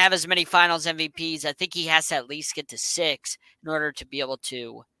 He doesn't have as many finals MVPs. I think he has to at least get to 6 in order to be able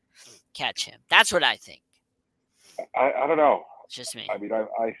to catch him. That's what I think. I don't know. It's just me. I mean,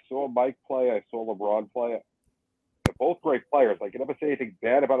 I saw Mike play. I saw LeBron play. They're both great players. I can never say anything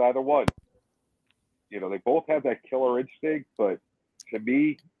bad about either one. They both have that killer instinct. But to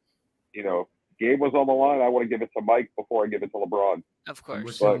me, game was on the line. I want to give it to Mike before I give it to LeBron. Of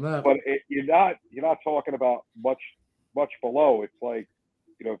course. But you're not talking about much below. It's like,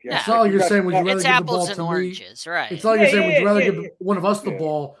 if you that's all you're saying. Would you rather it's give apples the and ball to oranges, me? right? It's all you're saying. Would you rather give one of us the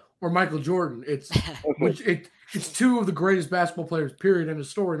ball or Michael Jordan? It's it's 2 of the greatest basketball players, period, in the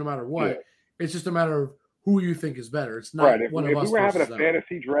story, no matter what. Yeah. It's just a matter of who you think is better. It's not one of us. If we were having a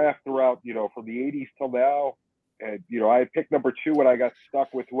fantasy draft throughout, from the 80s till now, and, I had picked number 2 when I got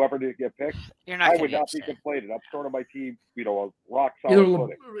stuck with whoever didn't get picked, I would not be complaining. I'm starting my team, a rock solid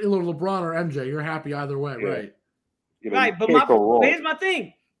footing. Either LeBron or MJ, you're happy either way, right? Right, but here's my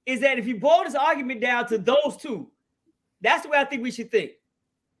thing, is that if you boil this argument down to those 2, that's the way I think we should think.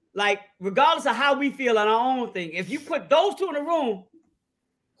 Like, regardless of how we feel on our own thing, if you put those 2 in a room,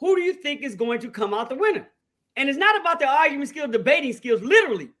 who do you think is going to come out the winner? And it's not about their argument skills, debating skills,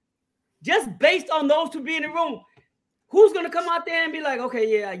 literally. Just based on those 2 being in the room, who's going to come out there and be like,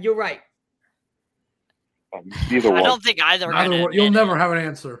 okay, yeah, you're right? Neither one. I don't think either one. You'll never have an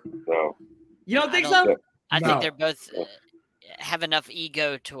answer. No. You don't think so? I think they're both have enough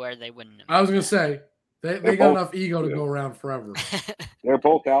ego to where they wouldn't. I was going to say, they got enough ego to go around forever. They're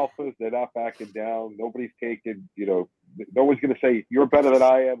both alphas. They're not backing down. Nobody's taking, no one's going to say, you're better than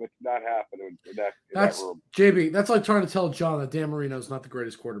I am. It's not happening in that room. JB, that's like trying to tell John that Dan Marino is not the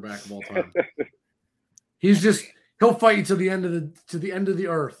greatest quarterback of all time. He'll fight you to the end of the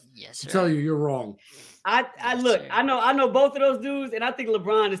earth to tell you you're wrong. I look, I know both of those dudes, and I think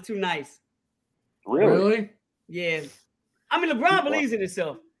LeBron is too nice. Really? Yeah. I mean, LeBron believes in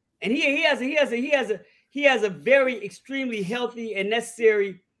himself. And he has a very extremely healthy and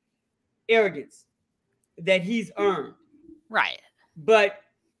necessary arrogance that he's earned. Right. But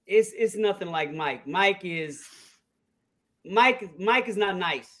it's nothing like Mike. Mike is not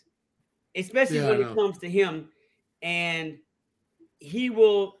nice, especially when it comes to him. And he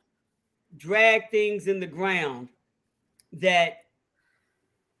will drag things in the ground that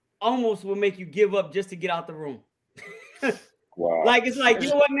almost will make you give up just to get out the room. Wow. Like, it's like, you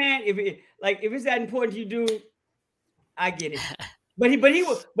know what, man? If it's that important to you, dude, I get it.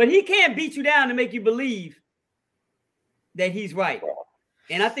 But he can't beat you down to make you believe that he's right.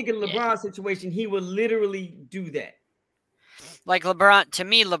 And I think in LeBron's situation, he would literally do that. Like LeBron, to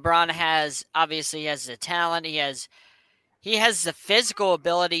me, LeBron has the talent. He has the physical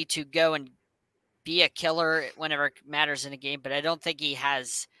ability to go and be a killer whenever it matters in a game, but I don't think he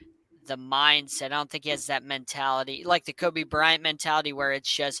has the mindset. I don't think he has that mentality, like the Kobe Bryant mentality, where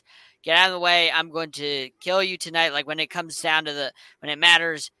it's just get out of the way. I'm going to kill you tonight. Like when it comes down to when it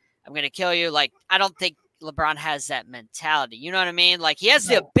matters, I'm going to kill you. Like I don't think LeBron has that mentality. You know what I mean? Like he has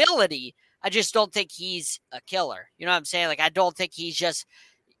the ability. I just don't think he's a killer. You know what I'm saying? Like I don't think he's just,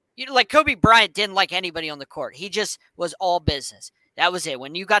 like Kobe Bryant didn't like anybody on the court. He just was all business. That was it.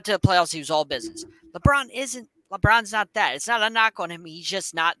 When you got to the playoffs, he was all business. LeBron's not that. It's not a knock on him. He's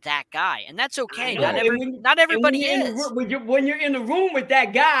just not that guy. And that's okay. Not everybody is. When you're in the room with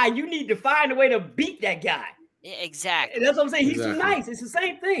that guy, you need to find a way to beat that guy. Yeah, exactly. That's what I'm saying. He's too nice. It's the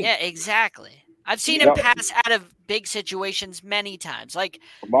same thing. Yeah, exactly. I've seen him pass out of big situations many times. Like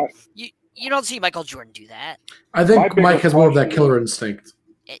you don't see Michael Jordan do that. I think Mike has more of that killer instinct.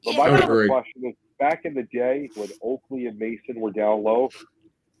 But my favorite question is, back in the day when Oakley and Mason were down low,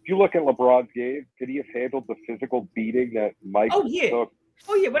 if you look at LeBron's game, could he have handled the physical beating that Mike took?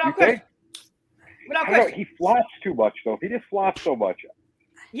 Oh, yeah, without question. Without question. He flops too much, though. He just flops so much.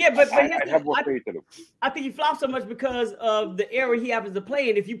 Yeah, but I have more faith in him. I think he flops so much because of the area he happens to play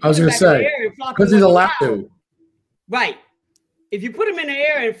in. If you put him back in the area and flop because he's allowed to. Right. If you put him in the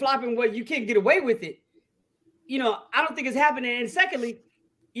air and flop him where you can't get away with it, I don't think it's happening. And secondly,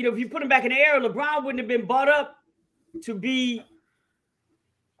 if you put him back in the air, LeBron wouldn't have been brought up to be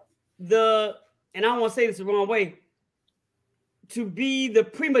and I don't want to say this the wrong way, to be the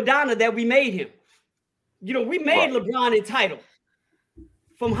prima donna that we made him. We made LeBron entitled.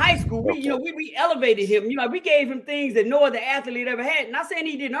 From high school, we elevated him. We gave him things that no other athlete ever had. Not saying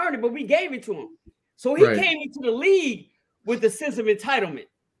he didn't earn it, but we gave it to him. So he came into the league with a sense of entitlement.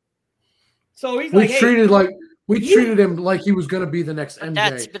 So he's we treated him like he was going to be the next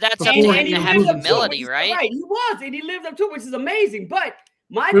MJ. But that's something to have humility, right? Right, he was, and he lived up to it, which is amazing. But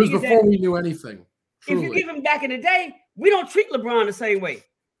it was before we knew anything. Truly. If you give him back in the day, we don't treat LeBron the same way.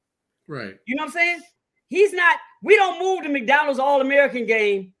 Right. You know what I'm saying? He's not. We don't move the McDonald's All-American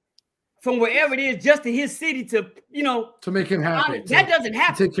game from wherever it is just to his city to make him happy. That doesn't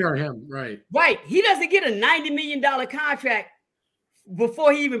happen. Take care of him, right? Right. He doesn't get a $90 million contract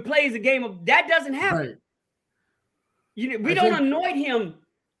before he even plays a game. That doesn't happen. Right. We don't anoint him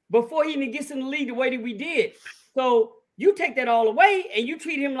before he even gets in the league the way that we did. So you take that all away and you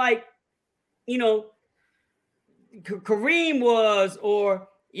treat him like, Kareem was, or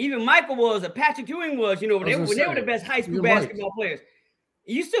even Michael was, or Patrick Ewing was, when they were the best high school basketball players.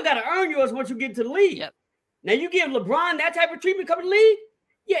 You still got to earn yours once you get to the league. Yep. Now, you give LeBron that type of treatment coming to the league?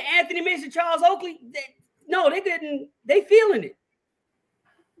 Yeah, Anthony Mason, Charles Oakley, they didn't. They feeling it.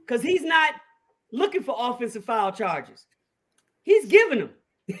 Because he's not looking for offensive foul charges. He's giving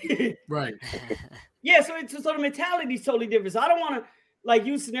them. Right. Yeah, so the mentality is totally different. So I don't want to,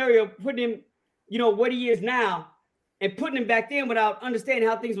 use scenario, putting him, what he is now, and putting him back then without understanding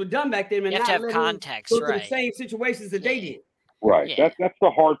how things were done back then. And you have to have context, right? The same situations that they did. Right. Yeah. That's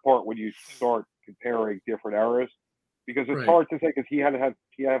the hard part when you start comparing different eras, because it's hard to say because he haven't had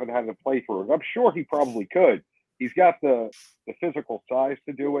to play for it. I'm sure he probably could. He's got the physical size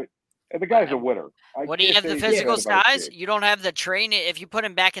to do it. And the guy's a winner. What do you have the physical size? You don't have the training. If you put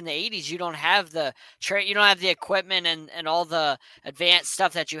him back in the 80s, you don't have the you don't have the equipment and all the advanced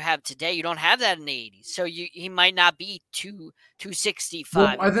stuff that you have today. You don't have that in the 80s. So he might not be 265.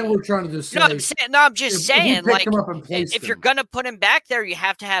 Well, I think we're trying to just say. I'm just saying, if you're going to put him back there, you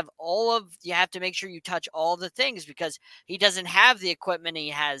have to have you have to make sure you touch all the things, because he doesn't have the equipment he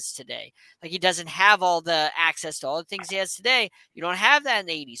has today. Like he doesn't have all the access to all the things he has today. You don't have that in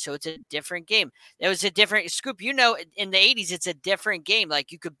the 80s. So it's a different game. It was a different scoop. In the 80s, it's a different game.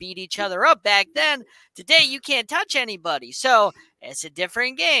 Like you could beat each other up back then. Today, you can't touch anybody. So it's a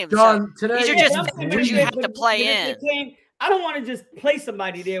different game. John, today, these are just factors you have to play in. I don't want to just play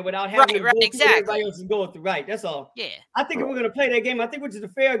somebody there without having to go through everybody else is going through. Right, that's all. Yeah. I think if we're going to play that game, I think which is a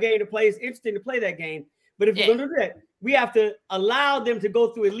fair game to play. It's interesting to play that game. But if we're going to do that, we have to allow them to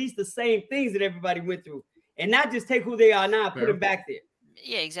go through at least the same things that everybody went through, and not just take who they are now and put them back there.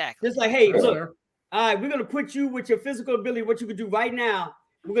 Yeah, exactly. Just like, hey, look, all right, we're going to put you with your physical ability, what you can do right now.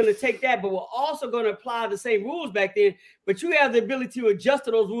 We're going to take that, but we're also going to apply the same rules back then. But you have the ability to adjust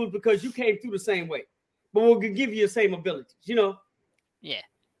to those rules because you came through the same way. But we'll give you the same abilities, Yeah.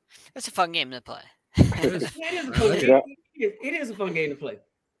 That's a fun game to play. It is a fun game. It is a fun game to play.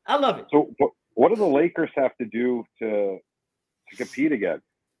 I love it. So what do the Lakers have to do to compete again?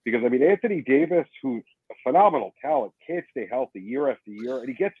 Because, Anthony Davis, who's a phenomenal talent, can't stay healthy year after year, and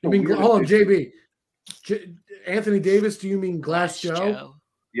he gets the hold on, JB. Anthony Davis, do you mean Glass Joe?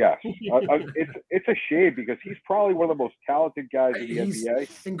 Yes. It's a shame because he's probably one of the most talented guys in the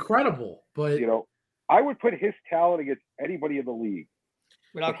NBA. Incredible, but I would put his talent against anybody in the league.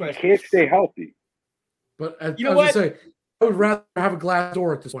 Without question. He can't stay healthy. But I would rather have a glass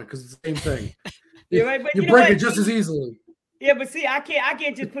door at this point because it's the same thing. Yeah, right, but you break it just as easily. Yeah, but see, I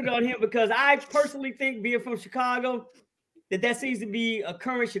can't just put it on him because I personally think, being from Chicago, that seems to be a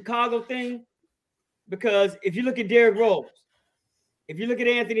current Chicago thing. Because if you look at Derrick Rose, if you look at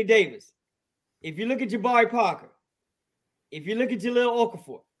Anthony Davis, if you look at Jabari Parker, if you look at Jahlil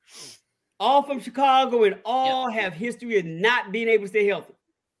Okafor, all from Chicago and all have history of not being able to stay healthy.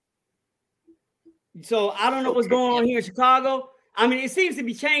 So I don't know what's going on here in Chicago. I mean, it seems to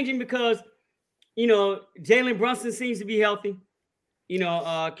be changing because, Jalen Brunson seems to be healthy.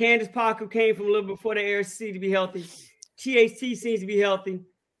 Candace Parker came from a little before the ARC to be healthy. THT seems to be healthy.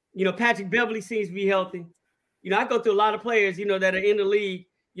 Patrick Beverly seems to be healthy. I go through a lot of players, that are in the league.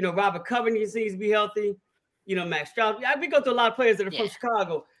 Robert Covington seems to be healthy. Max Strauss. We go through a lot of players that are from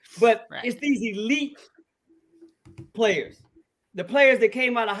Chicago. But it's these elite players. The players that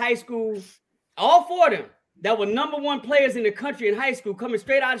came out of high school, all four of them, that were number one players in the country in high school, coming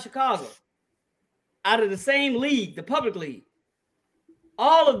straight out of Chicago, out of the same league, the public league.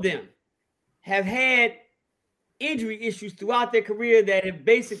 All of them have had injury issues throughout their career that have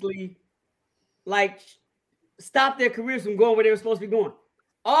basically stopped their careers from going where they were supposed to be going.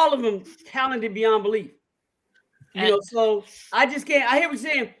 All of them talented beyond belief. So I just can't. I hear what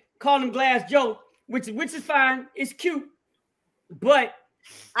you're saying, calling him Glass Joe, which is fine. It's cute, but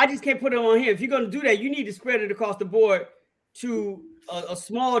I just can't put it on him. If you're going to do that, you need to spread it across the board to a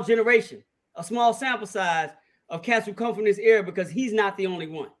small generation, a small sample size of cats who come from this era, because he's not the only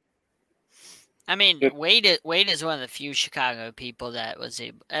one. I mean, Wade is one of the few Chicago people that was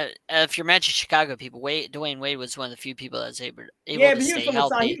able. If you're mentioning Chicago people, Dwayne Wade was one of the few people that was able to stay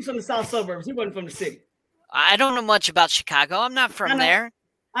healthy. He was from the south suburbs. He wasn't from the city. I don't know much about Chicago. I'm not from there.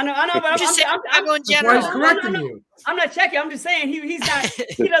 I know, but I'm just I'm in general. I'm not checking. I'm just saying he's not.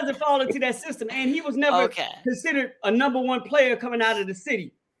 He doesn't fall into that system, and he was never considered a number one player coming out of the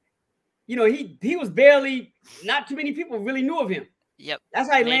city. He was barely. Not too many people really knew of him. Yep. That's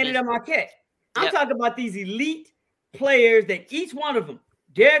how he landed at Marquette. I'm talking about these elite players that each one of them,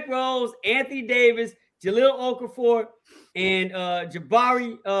 Derrick Rose, Anthony Davis, Jahlil Okafor, and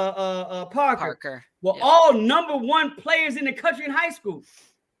Jabari Parker were all number one players in the country in high school.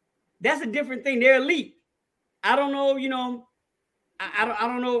 That's a different thing. They're elite. I don't know, I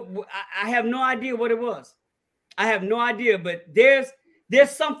don't know. I have no idea what it was. I have no idea, but there's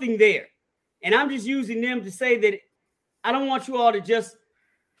something there. And I'm just using them to say that I don't want you all to just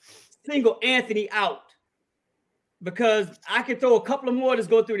single Anthony out, because I could throw a couple of more that's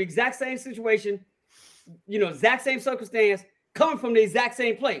go through the exact same situation, exact same circumstance, coming from the exact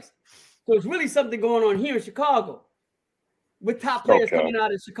same place. So it's really something going on here in Chicago with top players coming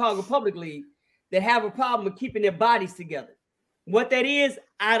out of the Chicago Public League that have a problem with keeping their bodies together. What that is,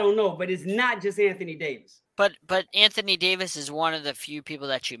 I don't know, but it's not just Anthony Davis. But Anthony Davis is one of the few people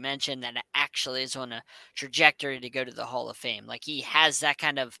that you mentioned that actually is on a trajectory to go to the Hall of Fame. Like, he has that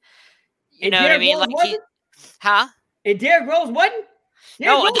kind of, know what I mean? Rose And Derrick Rose wasn't?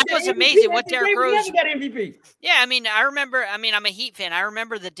 That was amazing. What Derrick Rose got MVP. Yeah, I mean, I'm a Heat fan. I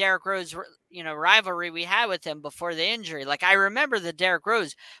remember the Derrick Rose, rivalry we had with him before the injury. Like, I remember the Derrick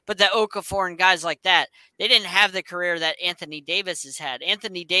Rose, but the Okafor and guys like that, they didn't have the career that Anthony Davis has had.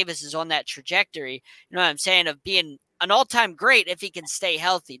 Anthony Davis is on that trajectory, you know what I'm saying, of being an all-time great if he can stay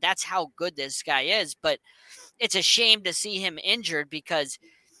healthy. That's how good this guy is. But it's a shame to see him injured, because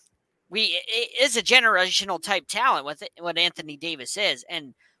it is a generational type talent with what Anthony Davis is.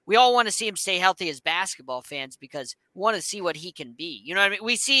 And we all want to see him stay healthy as basketball fans, because we want to see what he can be. You know what I mean?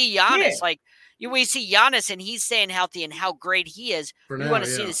 We see Giannis, we see Giannis and he's staying healthy and how great he is. We want to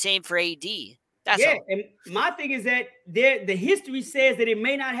see the same for AD. That's all. And my thing is that the history says that it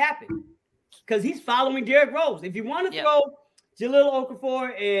may not happen, because he's following Derrick Rose. If you want to throw Jahlil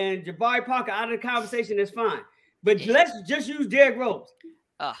Okafor and Jabari Parker out of the conversation, that's fine. But let's just use Derrick Rose.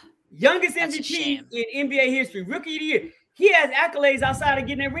 Youngest MVP in NBA history, rookie of the year. He has accolades outside of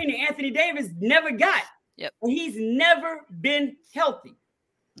getting that ring that Anthony Davis never got. Yep. And he's never been healthy.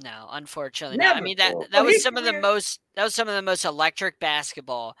 No, unfortunately not. I mean, that was some of the most electric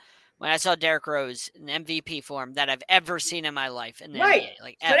basketball when I saw Derrick Rose in MVP form that I've ever seen in my life in the NBA.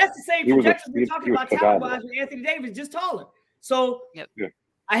 Like, so that's the same projection we're talking about talent-wise with Anthony Davis, just taller. So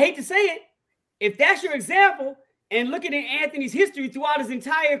I hate to say it, if that's your example, and looking at Anthony's history throughout his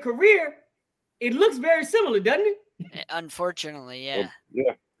entire career, it looks very similar, doesn't it? Unfortunately, yeah.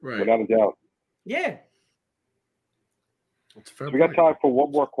 Yeah, Right. without a doubt. Yeah. That's a fair So we got point. time for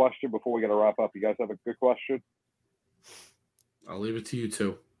one more question before we got to wrap up. You guys have a good question? I'll leave it to you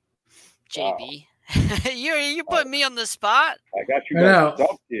two. JB, you put me on the spot. I got you I guys know.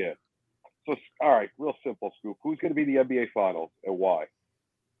 stumped here. So, all right, real simple, Scoop. Who's going to be the NBA Finals and why?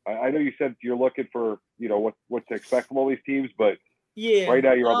 I know you said you're looking for, what to expect from all these teams, but Yeah. right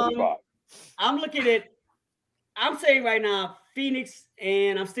now you're on the spot. I'm saying right now, Phoenix,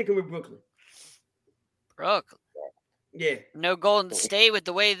 and I'm sticking with Brooklyn. Brooklyn. Yeah. No Golden State with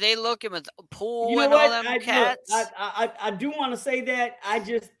the way they look and with Poole You know and what? all them cats. I do want to say that. I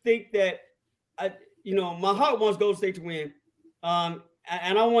just think that, my heart wants Golden State to win. And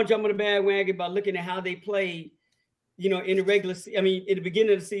I don't want to jump on the bandwagon by looking at how they played, in the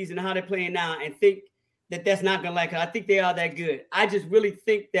beginning of the season, how they're playing now, and think that that's not going to like it. I think they are that good. I just really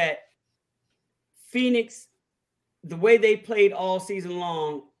think that Phoenix, the way they played all season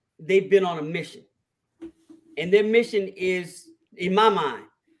long, they've been on a mission. And their mission is, in my mind,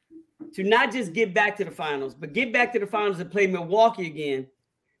 to not just get back to the finals, but get back to the finals and play Milwaukee again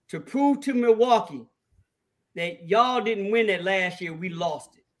to prove to Milwaukee that y'all didn't win that last year. We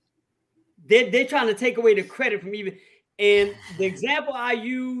lost it. They're trying to take away the credit from even. And the example I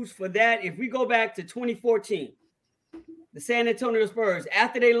use for that, if we go back to 2014, the San Antonio Spurs,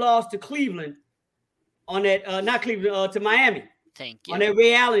 after they lost to Cleveland on that, to Miami. Thank you. On that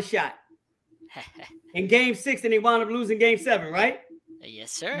Ray Allen shot. In Game 6, and they wound up losing Game 7, right?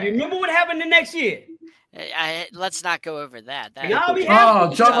 Yes, sir. You remember what happened the next year? Let's not go over that.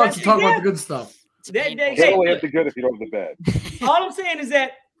 John likes to talk about the good stuff. You only have the good if you don't have the bad. All I'm saying is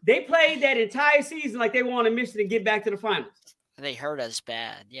that they played that entire season like they were on a mission to get back to the finals. They hurt us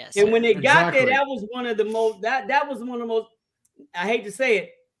bad, yes. And when they got there, that was one of the most. That was one of the most. I hate to say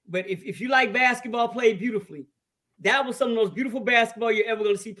it, but if you like basketball played beautifully, that was some of the most beautiful basketball you're ever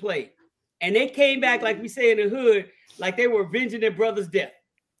going to see played. And they came back, like we say in the hood, like they were avenging their brother's death.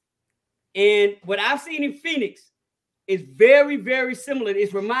 And what I've seen in Phoenix is very, very similar.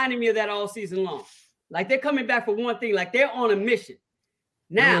 It's reminding me of that all season long. Like they're coming back for one thing, like they're on a mission.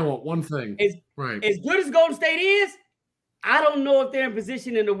 Now, one thing. As good as Golden State is, I don't know if they're in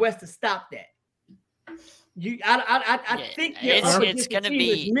position in the West to stop that. I think it's going to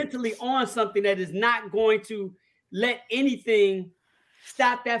be mentally on something that is not going to let anything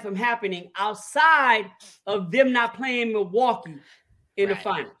stop that from happening outside of them not playing Milwaukee in the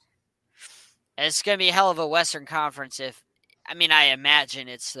finals. It's going to be a hell of a Western Conference I imagine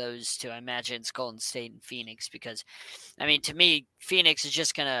it's those two. I imagine it's Golden State and Phoenix because, to me, Phoenix is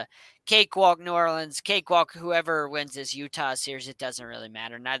just going to cakewalk New Orleans, cakewalk whoever wins this Utah series. It doesn't really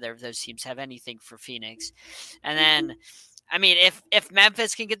matter. Neither of those teams have anything for Phoenix. And then, if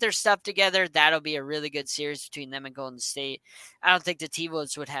Memphis can get their stuff together, that'll be a really good series between them and Golden State. I don't think the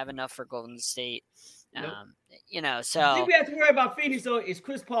T-Wolves would have enough for Golden State. Nope. So I think we have to worry about Phoenix. So is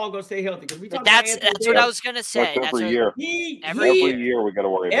Chris Paul going to stay healthy? Because that's what I was going to say. Every year we got to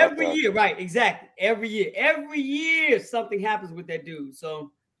worry about every year, right? Exactly. Every year something happens with that dude.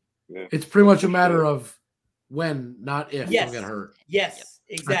 So it's pretty much a matter of when, not if, he'll get hurt. Yes,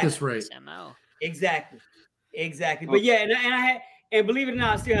 exactly. At this rate, exactly. But yeah, and believe it or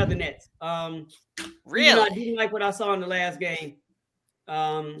not, I still have the Nets. Really, I didn't like what I saw in the last game.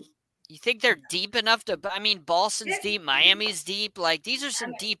 You think they're deep enough to? Boston's deep, Miami's deep. Like these are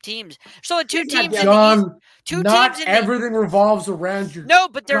some deep teams. There's only two teams. John, not everything revolves around your. No,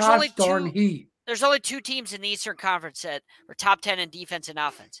 but there's only darn Heat. There's only two teams in the Eastern Conference that are top 10 in defense and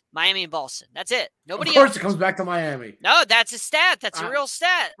offense: Miami and Boston. That's it. Nobody. Of course, else. It comes back to Miami. No, that's a stat. That's a real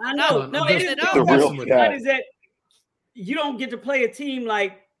stat. I know. No, it is a real stat. Is that you don't get to play a team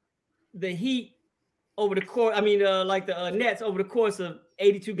like the Heat over the course. Like the Nets over the course of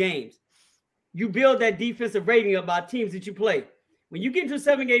 82 games. You build that defensive rating about teams that you play. When you get into a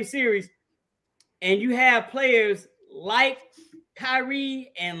 7-game series and you have players like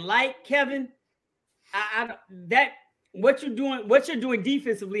Kyrie and like Kevin, what you're doing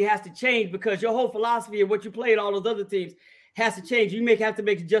defensively has to change because your whole philosophy of what you play at all those other teams has to change. You have to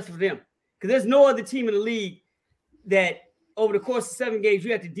make adjustments for them because there's no other team in the league that over the course of 7 games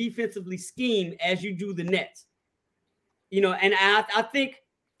you have to defensively scheme as you do the Nets. And I think.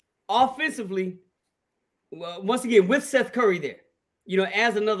 Offensively, once again, with Seth Curry there,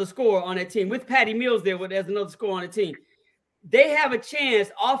 as another scorer on that team, with Patty Mills there, as another scorer on the team, they have a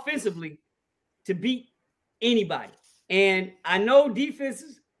chance offensively to beat anybody. And I know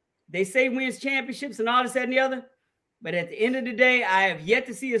defenses, they say wins championships and all this, that, and the other. But at the end of the day, I have yet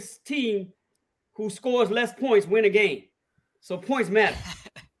to see a team who scores less points win a game. So points matter.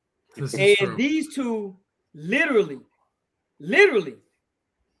 This is And true. these two literally,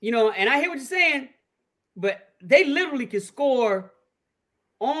 you know, and I hear what you're saying, but they literally can score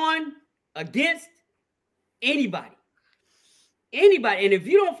on, against anybody. Anybody. And if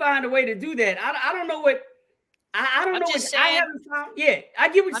you don't find a way to do that, I don't know what I don't know what I haven't found. Yeah, I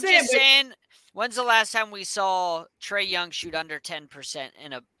get what you're saying. I'm just saying, when's the last time we saw Trae Young shoot under 10%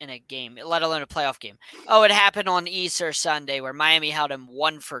 in a game, let alone a playoff game? Oh, it happened on Easter Sunday where Miami held him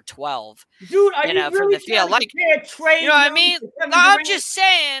 1 for 12. Dude, are you really from the field? Like, Trae you know what I mean? No, I'm just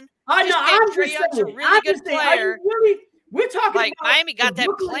saying. I know. I'm just saying. A really good player. We're talking like about Miami got that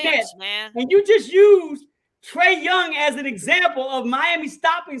clamps, man. And you just used Trae Young as an example of Miami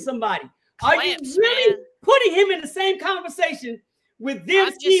stopping somebody. Clamps, are you really man. putting him in the same conversation with them?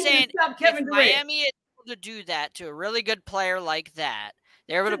 I'm just saying, stop Kevin Durant? Miami is able to do that to a really good player like that,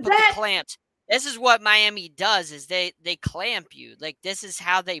 they're able to put the clamps. This is what Miami does: is they clamp you. Like, this is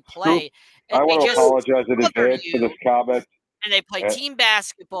how they play. I want to apologize in advance for this comment. And they play team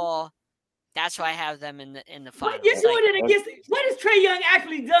basketball. That's why I have them in the finals. What you're doing it against? What has Trae Young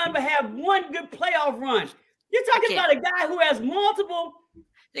actually done but have one good playoff run? You're talking about a guy who has multiple.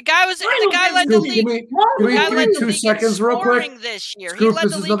 The guy led the league. Give me 2 seconds real quick. This year. Scoop,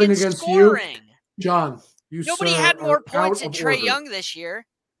 this is nothing against scoring. You. John, nobody had more points than Trae Young this year.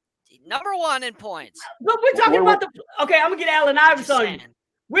 Number 1 in points. But we're talking about okay, I'm gonna get Allen Iverson on you.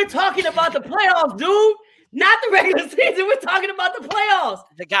 We're talking about the playoffs, dude. Not the regular season. We're talking about the playoffs.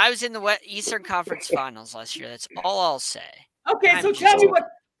 The guy was in the Eastern Conference Finals last year. That's all I'll say. Okay, so tell me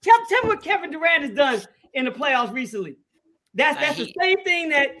what Kevin Durant has done in the playoffs recently. That's the same thing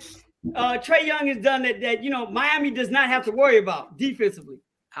that Trae Young has done that you know Miami does not have to worry about defensively.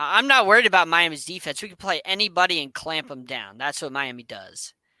 I'm not worried about Miami's defense. We can play anybody and clamp them down. That's what Miami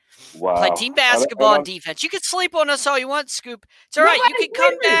does. Wow. Play team basketball and defense. You can sleep on us all you want, Scoop. It's all right. You can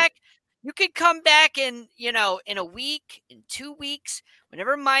come back. You can come back in a week, in 2 weeks,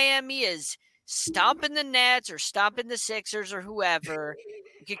 whenever Miami is stomping the Nets or stomping the Sixers or whoever.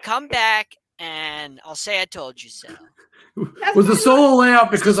 You can come back and I'll say I told you so. Was the solo layup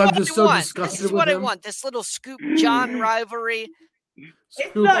because I'm just so disgusted with him? This is what I want. This little Scoop John rivalry.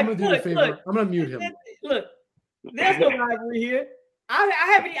 Scoop, I'm gonna do you a favor. I'm gonna mute him. Look, there's no rivalry here.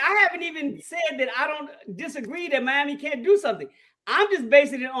 I haven't even said that I don't disagree that Miami can't do something. I'm just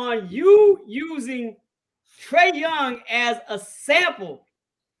basing it on you using Trae Young as a sample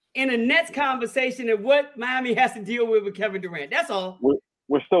in a Nets conversation of what Miami has to deal with Kevin Durant. That's all.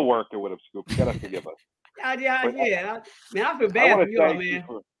 We're still working with him, Scoop. You gotta forgive us. Yeah. Man, I feel bad for you all, man.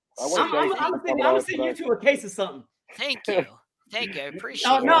 I'm sending you to a case of something. Thank you. I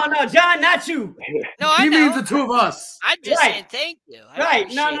appreciate it. No, John, not you. No, I know. He means the two of us. I'm just saying thank you. No.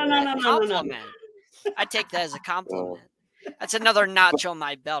 I take that as a compliment. That's another notch on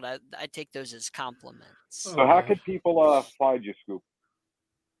my belt. I take those as compliments. So how can people find you, Scoop?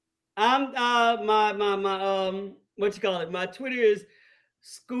 I'm my what you call it? My Twitter is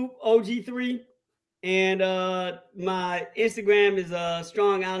Scoop OG3, and my Instagram is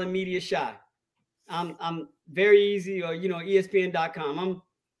Strong Island Media Shy. I'm very easy, or ESPN.com.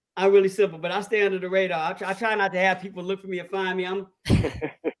 I'm really simple, but I stay under the radar. I try not to have people look for me or find me. I'm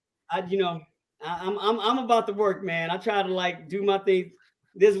about the work, man. I try to do my thing.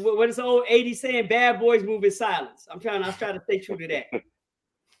 This what is the old 80s saying, bad boys move in silence. I try to stay true to that.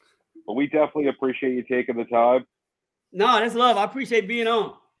 Well, we definitely appreciate you taking the time. No, that's love. I appreciate being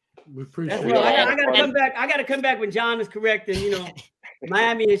on. We appreciate it. I gotta come back. I gotta come back when John is correct and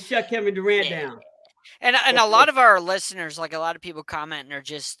Miami has shut Kevin Durant down. And a lot of our listeners, like a lot of people commenting, are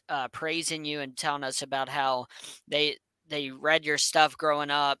just praising you and telling us about how they read your stuff growing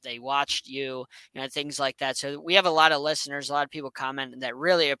up, they watched you, things like that. So we have a lot of listeners, a lot of people commenting that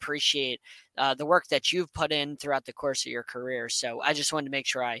really appreciate the work that you've put in throughout the course of your career. So I just wanted to make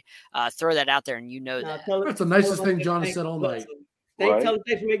sure I throw that out there and that. That's the nicest thing John has said all night. Thanks for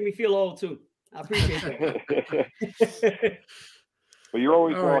making me feel old too. I appreciate that. Well, you're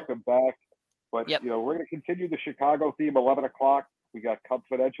always welcome back. But, we're going to continue the Chicago theme, 11 o'clock. We got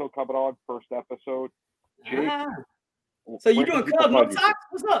Confidential coming on, first episode. Jake, so you doing Cubs no Sox?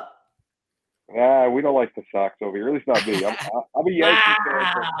 What's up? We don't like the Sox over here. At least not me. I'm a Yankee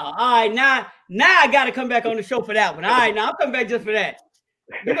fan. All right, now I got to come back on the show for that one. All right, now I'll come back just for that.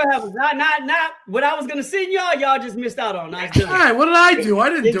 You're gonna have not what I was gonna send y'all. Y'all just missed out on. Nice done. All right, what did I do? I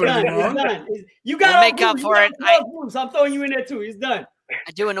didn't do anything wrong. You got to make up for it. So I'm throwing you in there too. It's done.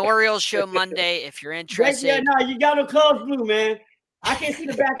 I do an Orioles show Monday if you're interested. Yeah, no, you got no Cubs blue, man. I can't see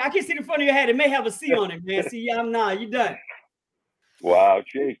the back. I can't see the front of your head. It may have a C on it, man. See, you done. Wow,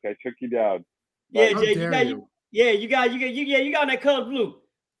 Jake, I took you down. Yeah, Jake, you got that Cubs blue.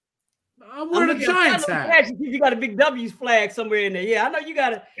 I'm wearing a Giants hat. You got a big W's flag somewhere in there. Yeah, I know you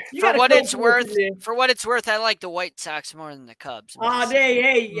got it. For what it's worth, I like the White Sox more than the Cubs. Oh,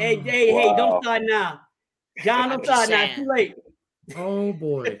 hey, don't start now. John, don't start now. Too late. Oh,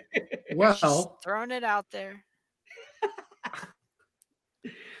 boy. Well. Just throwing it out there.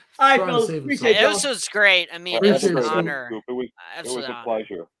 All right, fellas. Appreciate it. This was great. I mean, it was an honor. It was a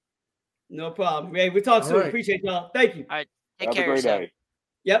pleasure. No problem. Hey, we talk soon. Right. Appreciate y'all. Thank you. All right. Take care of yourself.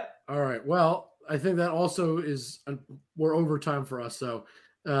 Yep. All right. Well, I think that also is we're overtime for us. So,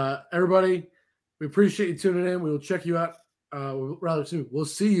 everybody, we appreciate you tuning in. We will check you out rather soon. We'll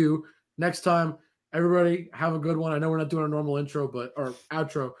see you next time. Everybody, have a good one. I know we're not doing a normal intro, or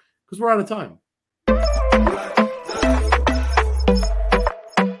outro because we're out of time.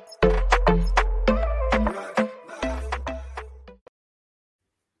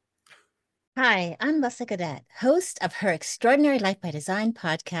 Hi, I'm Lessa Cadet, host of Her Extraordinary Life by Design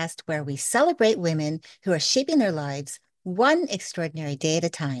podcast, where we celebrate women who are shaping their lives one extraordinary day at a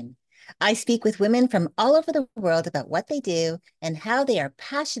time. I speak with women from all over the world about what they do and how they are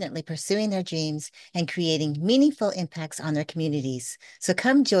passionately pursuing their dreams and creating meaningful impacts on their communities. So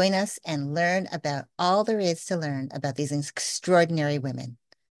come join us and learn about all there is to learn about these extraordinary women.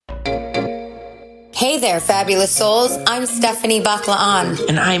 Hey there, fabulous souls. I'm Stephanie Baklaan.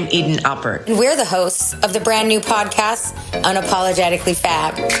 And I'm Eden Alpert. And we're the hosts of the brand new podcast, Unapologetically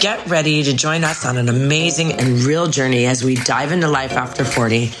Fab. Get ready to join us on an amazing and real journey as we dive into life after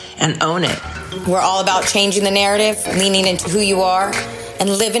 40 and own it. We're all about changing the narrative, leaning into who you are, and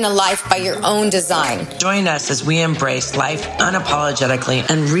living a life by your own design. Join us as we embrace life unapologetically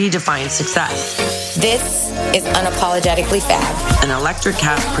and redefine success. This is Unapologetically Fab, an Electric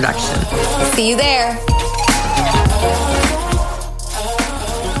Cat production. See you there.